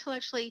the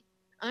intellectually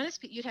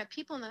honest, you'd have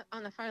people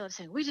on the far left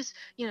saying, we just,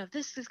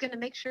 this is going to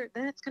make sure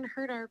that's going to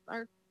hurt our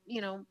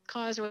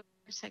cause, or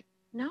say,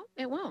 no,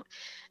 it won't.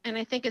 And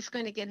I think it's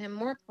going to get him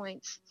more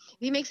points.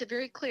 He makes it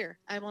very clear.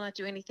 I will not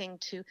do anything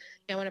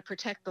I want to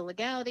protect the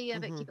legality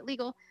of it, keep it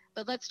legal.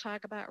 But let's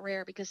talk about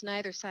rare, because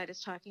neither side is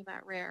talking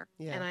about rare.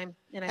 Yeah.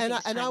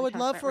 And I would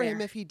love for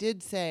him, if he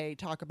did say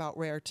talk about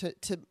rare,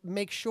 to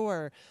make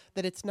sure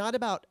that it's not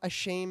about a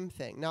shame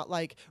thing, not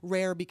like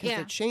rare because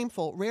it's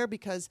shameful, rare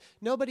because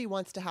nobody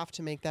wants to have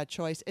to make that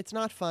choice. It's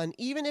not fun.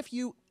 Even if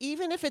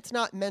it's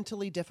not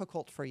mentally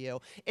difficult for you,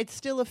 it's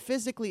still a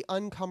physically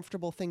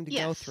uncomfortable thing to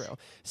go through.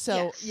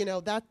 So,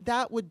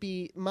 that would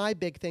be my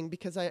big thing,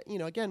 because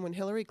again, when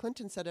Hillary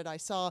Clinton said it, I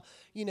saw,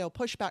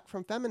 pushback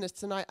from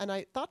feminists, and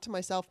I thought to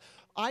myself,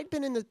 I'd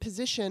been in the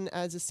position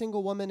as a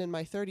single woman in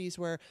my 30s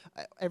where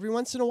every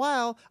once in a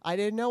while I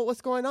didn't know what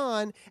was going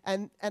on,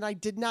 and I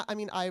did not. I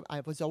mean, I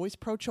was always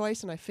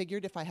pro-choice, and I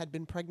figured if I had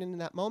been pregnant in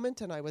that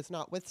moment and I was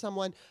not with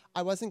someone,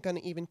 I wasn't going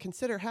to even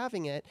consider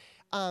having it.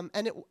 And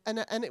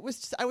it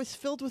was just, I was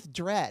filled with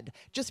dread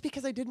just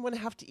because I didn't want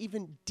to have to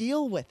even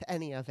deal with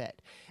any of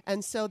it.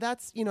 And so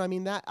that's,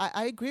 that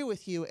I agree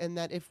with you in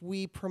that if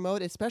we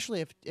promote,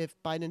 especially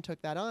if Biden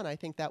took that on, I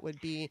think that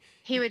would be...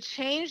 He would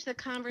change the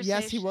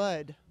conversation. Yes, he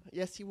would.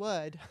 Yes, he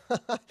would.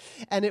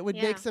 And it would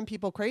make some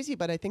people crazy.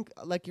 But I think,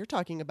 like you're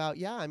talking about,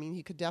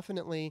 he could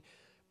definitely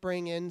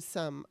bring in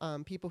some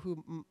people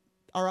who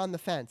are on the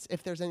fence,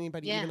 if there's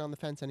anybody even on the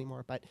fence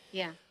anymore. But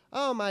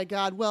oh my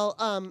God. Well,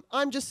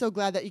 I'm just so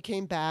glad that you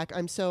came back.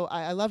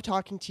 I love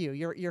talking to you.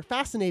 You're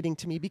fascinating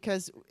to me,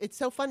 because it's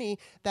so funny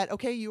that,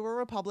 okay, you were a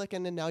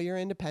Republican and now you're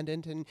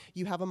independent and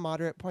you have a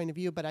moderate point of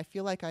view, but I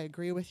feel like I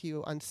agree with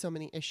you on so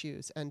many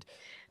issues. And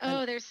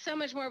there's so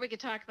much more we could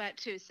talk about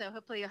too. So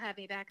hopefully you'll have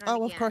me back on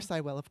again. Of course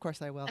I will. Of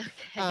course I will.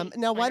 Okay,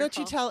 now, why don't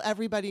you tell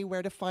everybody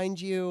where to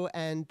find you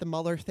and the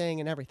Mueller thing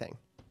and everything?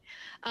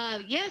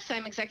 Yes,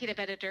 I'm executive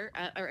editor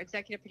or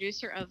executive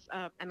producer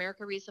of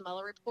America Reads the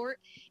Mueller Report,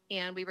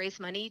 and we raise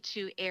money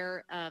to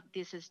air,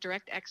 this is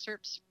direct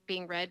excerpts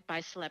being read by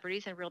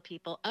celebrities and real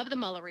people of the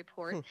Mueller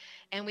Report.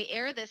 And we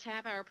air this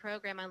half-hour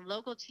program on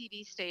local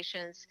TV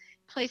stations,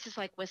 places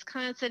like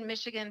Wisconsin,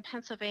 Michigan,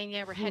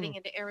 Pennsylvania. We're heading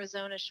into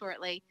Arizona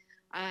shortly.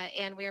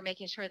 And we are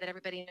making sure that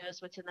everybody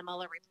knows what's in the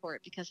Mueller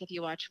Report, because if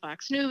you watch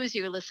Fox News,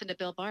 you listen to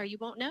Bill Barr, you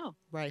won't know.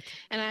 Right.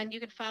 And you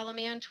can follow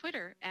me on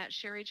Twitter at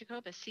Cheri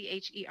Jacobus,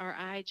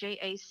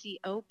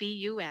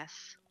 CheriJacobus.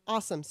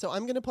 Awesome. So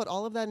I'm going to put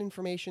all of that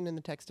information in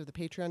the text of the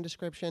Patreon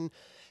description.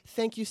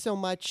 Thank you so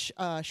much,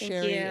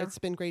 Cheri. It's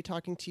been great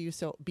talking to you.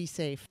 So be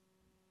safe.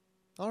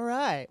 All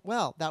right.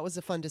 Well, that was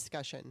a fun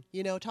discussion.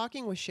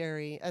 Talking with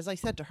Cheri, as I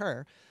said to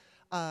her,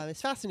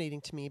 is fascinating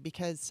to me,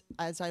 because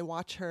as I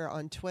watch her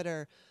on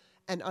Twitter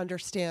and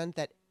understand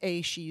that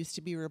A, she used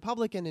to be a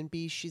Republican, and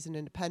B, she's an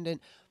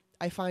independent,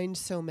 I find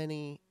so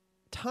many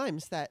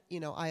times that,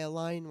 I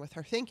align with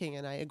her thinking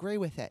and I agree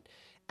with it.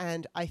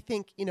 And I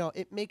think,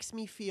 it makes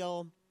me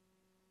feel,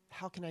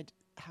 how can I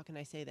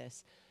say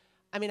this?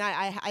 I mean,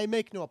 I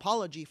make no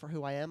apology for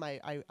who I am.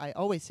 I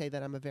always say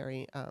that I'm a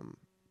very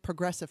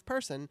progressive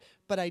person,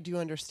 but I do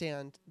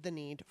understand the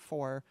need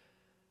for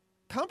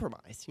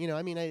compromise.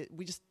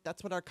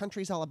 That's what our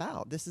country's all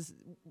about. This is,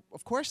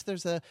 of course,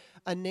 there's a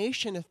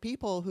nation of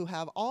people who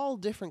have all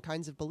different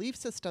kinds of belief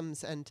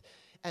systems and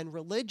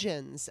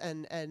religions,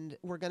 and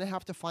we're going to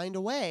have to find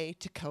a way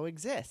to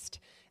coexist.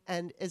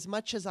 And as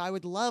much as I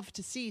would love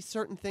to see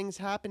certain things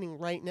happening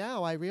right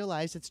now, I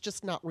realize it's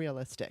just not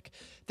realistic.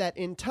 That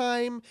in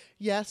time,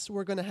 yes,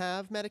 we're going to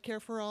have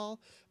Medicare for all,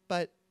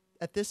 but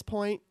at this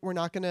point,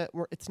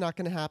 it's not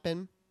going to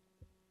happen.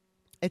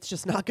 It's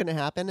just not going to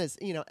happen,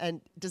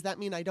 and does that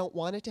mean I don't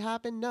want it to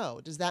happen? No.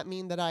 Does that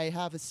mean that I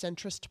have a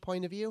centrist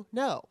point of view?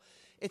 No.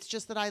 It's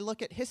just that I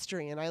look at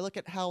history and I look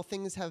at how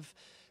things have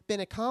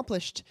been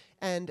accomplished,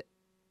 and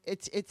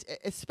it's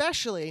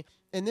especially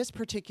in this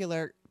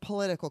particular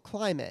political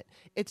climate,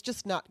 it's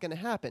just not going to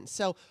happen.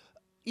 So,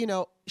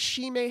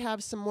 she may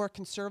have some more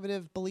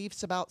conservative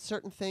beliefs about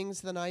certain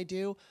things than I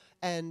do,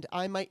 and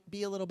I might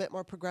be a little bit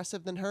more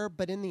progressive than her,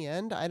 but in the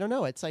end, I don't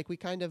know. It's like we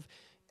kind of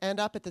end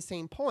up at the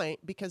same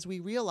point, because we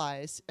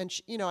realize, and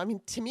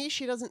to me,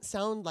 she doesn't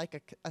sound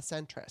like a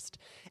centrist.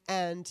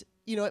 And,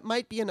 it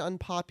might be an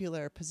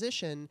unpopular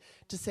position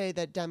to say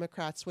that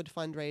Democrats would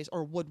fundraise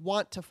or would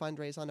want to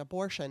fundraise on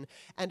abortion.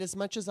 And as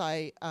much as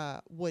I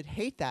would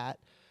hate that,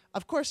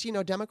 of course,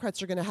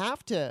 Democrats are going to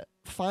have to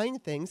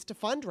find things to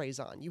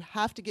fundraise on. You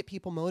have to get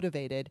people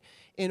motivated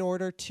in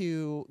order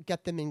to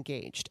get them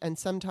engaged. And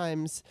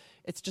sometimes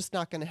it's just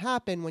not going to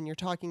happen when you're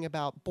talking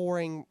about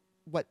boring,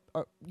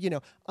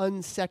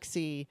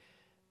 unsexy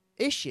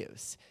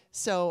issues.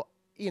 So,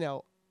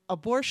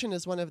 abortion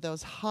is one of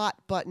those hot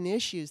button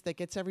issues that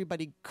gets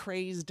everybody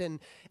crazed and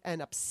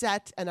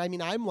upset. And I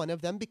mean, I'm one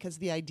of them, because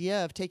the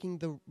idea of taking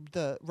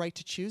the right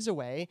to choose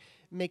away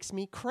makes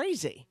me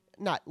crazy.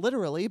 Not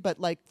literally, but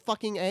like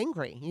fucking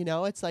angry.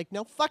 It's like,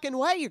 no fucking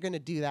way you're going to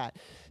do that.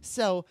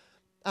 So,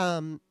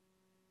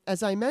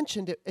 as I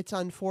mentioned, it's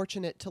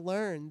unfortunate to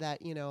learn that,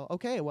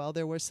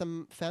 there was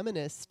some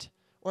feminist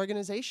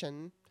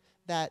organization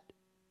that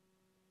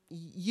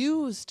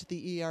used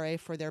the ERA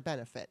for their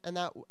benefit. And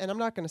I'm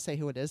not going to say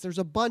who it is. There's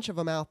a bunch of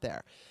them out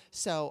there.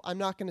 So I'm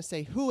not going to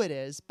say who it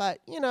is, but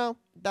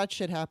that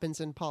shit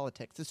happens in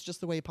politics. It's just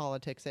the way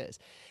politics is.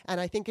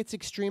 And I think it's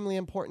extremely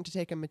important to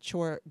take a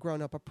mature,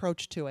 grown-up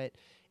approach to it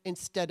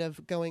instead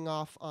of going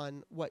off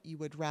on what you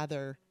would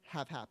rather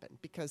have happen.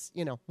 Because,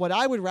 what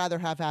I would rather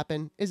have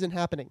happen isn't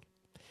happening.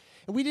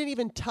 And we didn't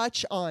even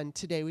touch on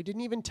today. We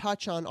didn't even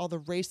touch on all the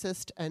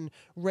racist and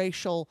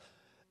racial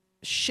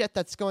shit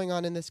that's going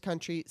on in this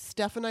country.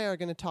 Steph and I are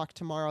going to talk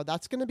tomorrow.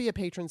 That's going to be a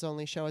patrons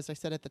only show, as I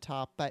said at the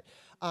top, but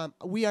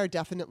we are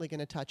definitely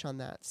going to touch on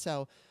that.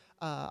 So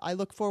I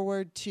look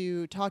forward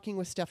to talking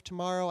with Steph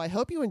tomorrow. I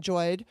hope you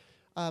enjoyed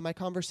my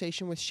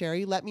conversation with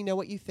Cheri. Let me know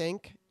what you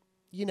think.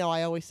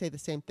 I always say the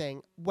same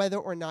thing. Whether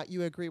or not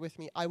you agree with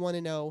me, I want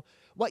to know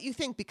what you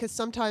think, because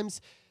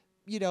sometimes,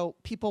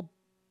 people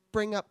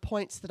bring up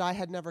points that I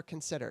had never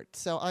considered.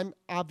 So I'm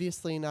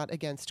obviously not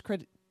against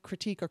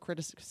critique or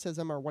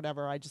criticism or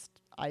whatever.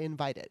 I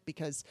invite it,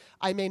 because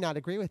I may not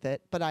agree with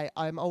it, but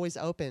I'm always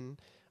open.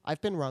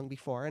 I've been wrong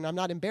before, and I'm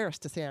not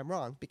embarrassed to say I'm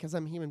wrong, because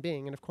I'm a human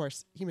being. And of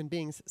course, human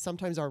beings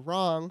sometimes are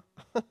wrong.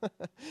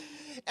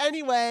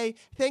 Anyway,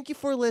 thank you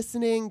for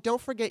listening. Don't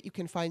forget, you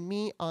can find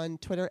me on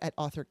Twitter at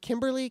author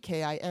Kimberly,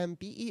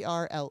 Kimberley.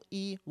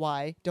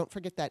 Don't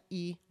forget that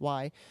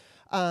EY.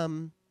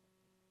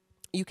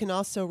 You can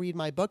also read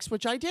my books,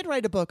 which I did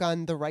write a book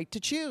on the right to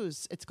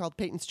choose. It's called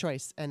Peyton's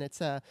Choice, and it's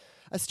a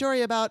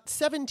story about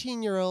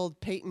 17-year-old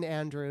Peyton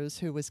Andrews,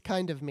 who was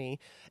kind of me.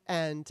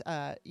 And,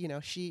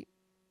 she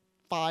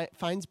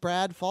finds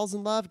Brad, falls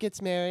in love,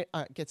 gets married.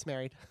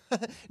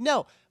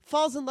 No,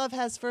 falls in love,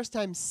 has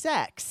first-time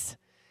sex,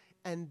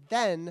 and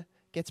then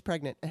gets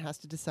pregnant and has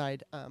to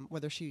decide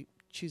whether she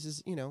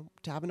chooses,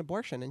 to have an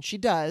abortion. And she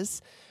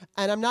does.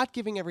 And I'm not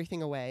giving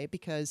everything away,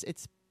 because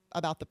it's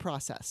about the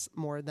process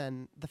more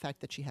than the fact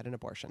that she had an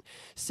abortion.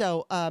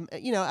 So,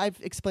 I've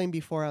explained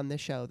before on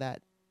this show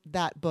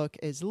that book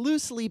is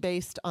loosely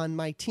based on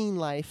my teen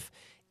life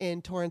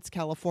in Torrance,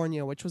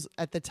 California, which was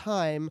at the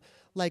time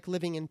like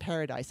living in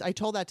paradise. I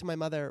told that to my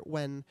mother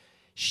when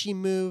she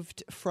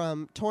moved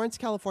from Torrance,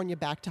 California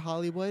back to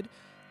Hollywood,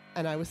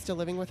 and I was still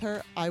living with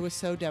her. I was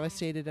so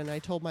devastated, and I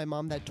told my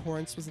mom that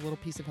Torrance was a little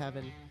piece of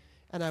heaven,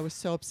 and I was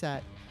so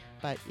upset.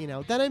 But,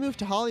 then I moved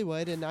to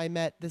Hollywood, and I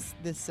met this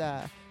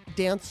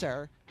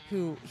dancer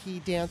who he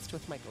danced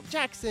with Michael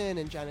Jackson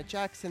and Janet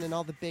Jackson and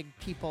all the big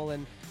people,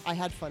 and I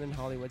had fun in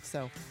Hollywood.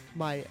 So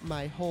my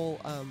whole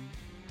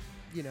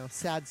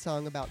sad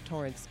song about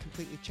Torrance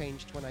completely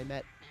changed when I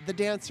met the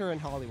dancer in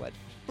Hollywood.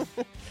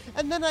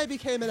 And then I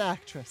became an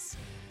actress.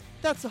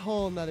 That's a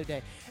whole nother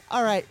day.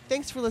 All right,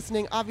 thanks for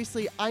listening.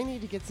 Obviously, I need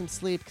to get some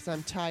sleep because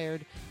I'm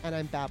tired and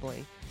I'm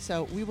babbling.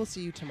 So we will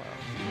see you tomorrow.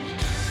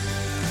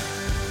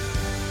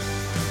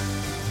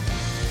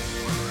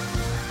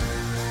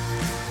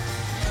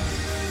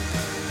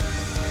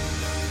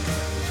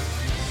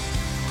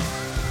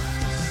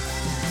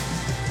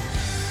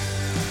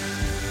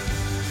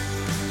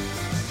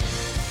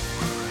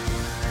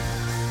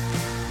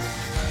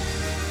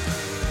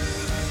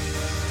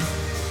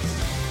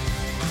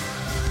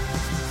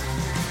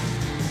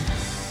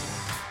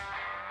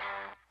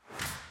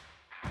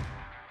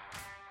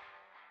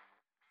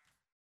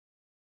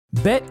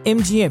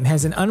 BetMGM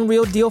has an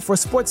unreal deal for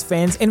sports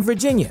fans in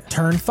Virginia.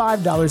 Turn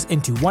 $5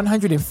 into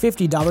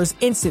 $150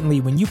 instantly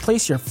when you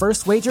place your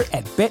first wager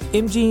at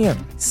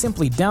BetMGM.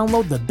 Simply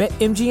download the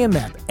BetMGM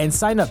app and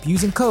sign up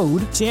using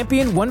code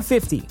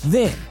Champion150.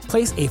 Then,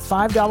 place a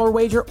 $5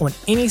 wager on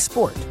any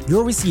sport.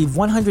 You'll receive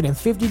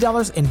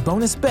 $150 in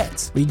bonus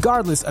bets,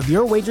 regardless of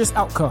your wager's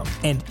outcome.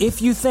 And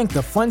if you think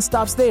the fun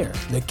stops there,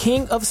 the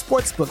king of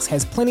sportsbooks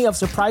has plenty of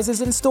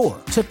surprises in store.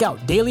 Check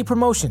out daily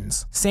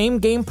promotions,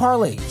 same-game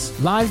parlays,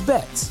 live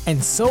bets,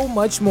 and so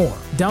much more.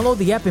 Download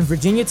the app in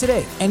Virginia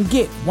today and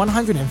get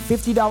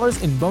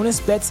 $150 in bonus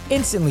bets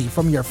instantly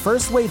from your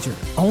first wager.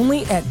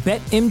 Only at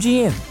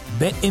BetMGM.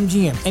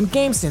 BetMGM and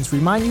GameSense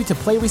remind you to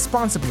play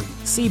responsibly.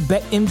 See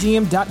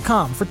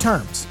BetMGM.com for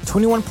terms.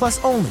 21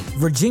 plus only.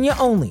 Virginia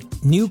only.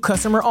 New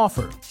customer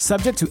offer.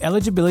 Subject to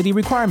eligibility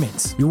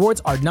requirements.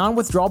 Rewards are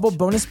non-withdrawable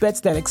bonus bets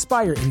that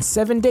expire in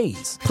 7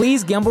 days.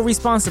 Please gamble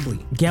responsibly.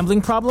 Gambling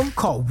problem?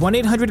 Call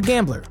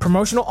 1-800-GAMBLER.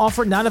 Promotional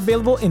offer not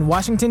available in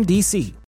Washington, D.C.